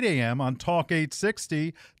at 8 a.m. on Talk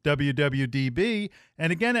 860 WWDB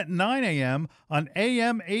and again at 9 a.m. on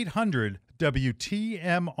AM 800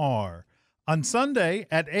 WTMR. On Sunday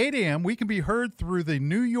at 8 a.m., we can be heard through the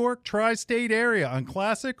New York tri-state area on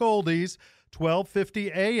Classic Oldies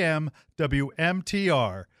 1250 AM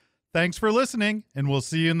WMTR. Thanks for listening, and we'll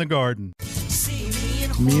see you in the garden.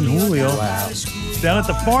 Me and Julio down at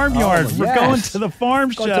the farmyard. We're going to the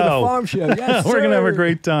farm show. To the farm show. Yes, we're going to have a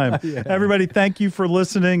great time. Yeah. Everybody, thank you for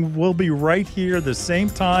listening. We'll be right here the same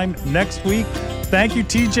time next week. Thank you,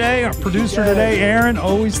 TJ, our producer today. Aaron,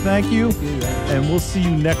 always thank you. And we'll see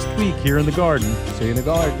you next week here in the garden. See you in the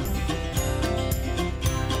garden.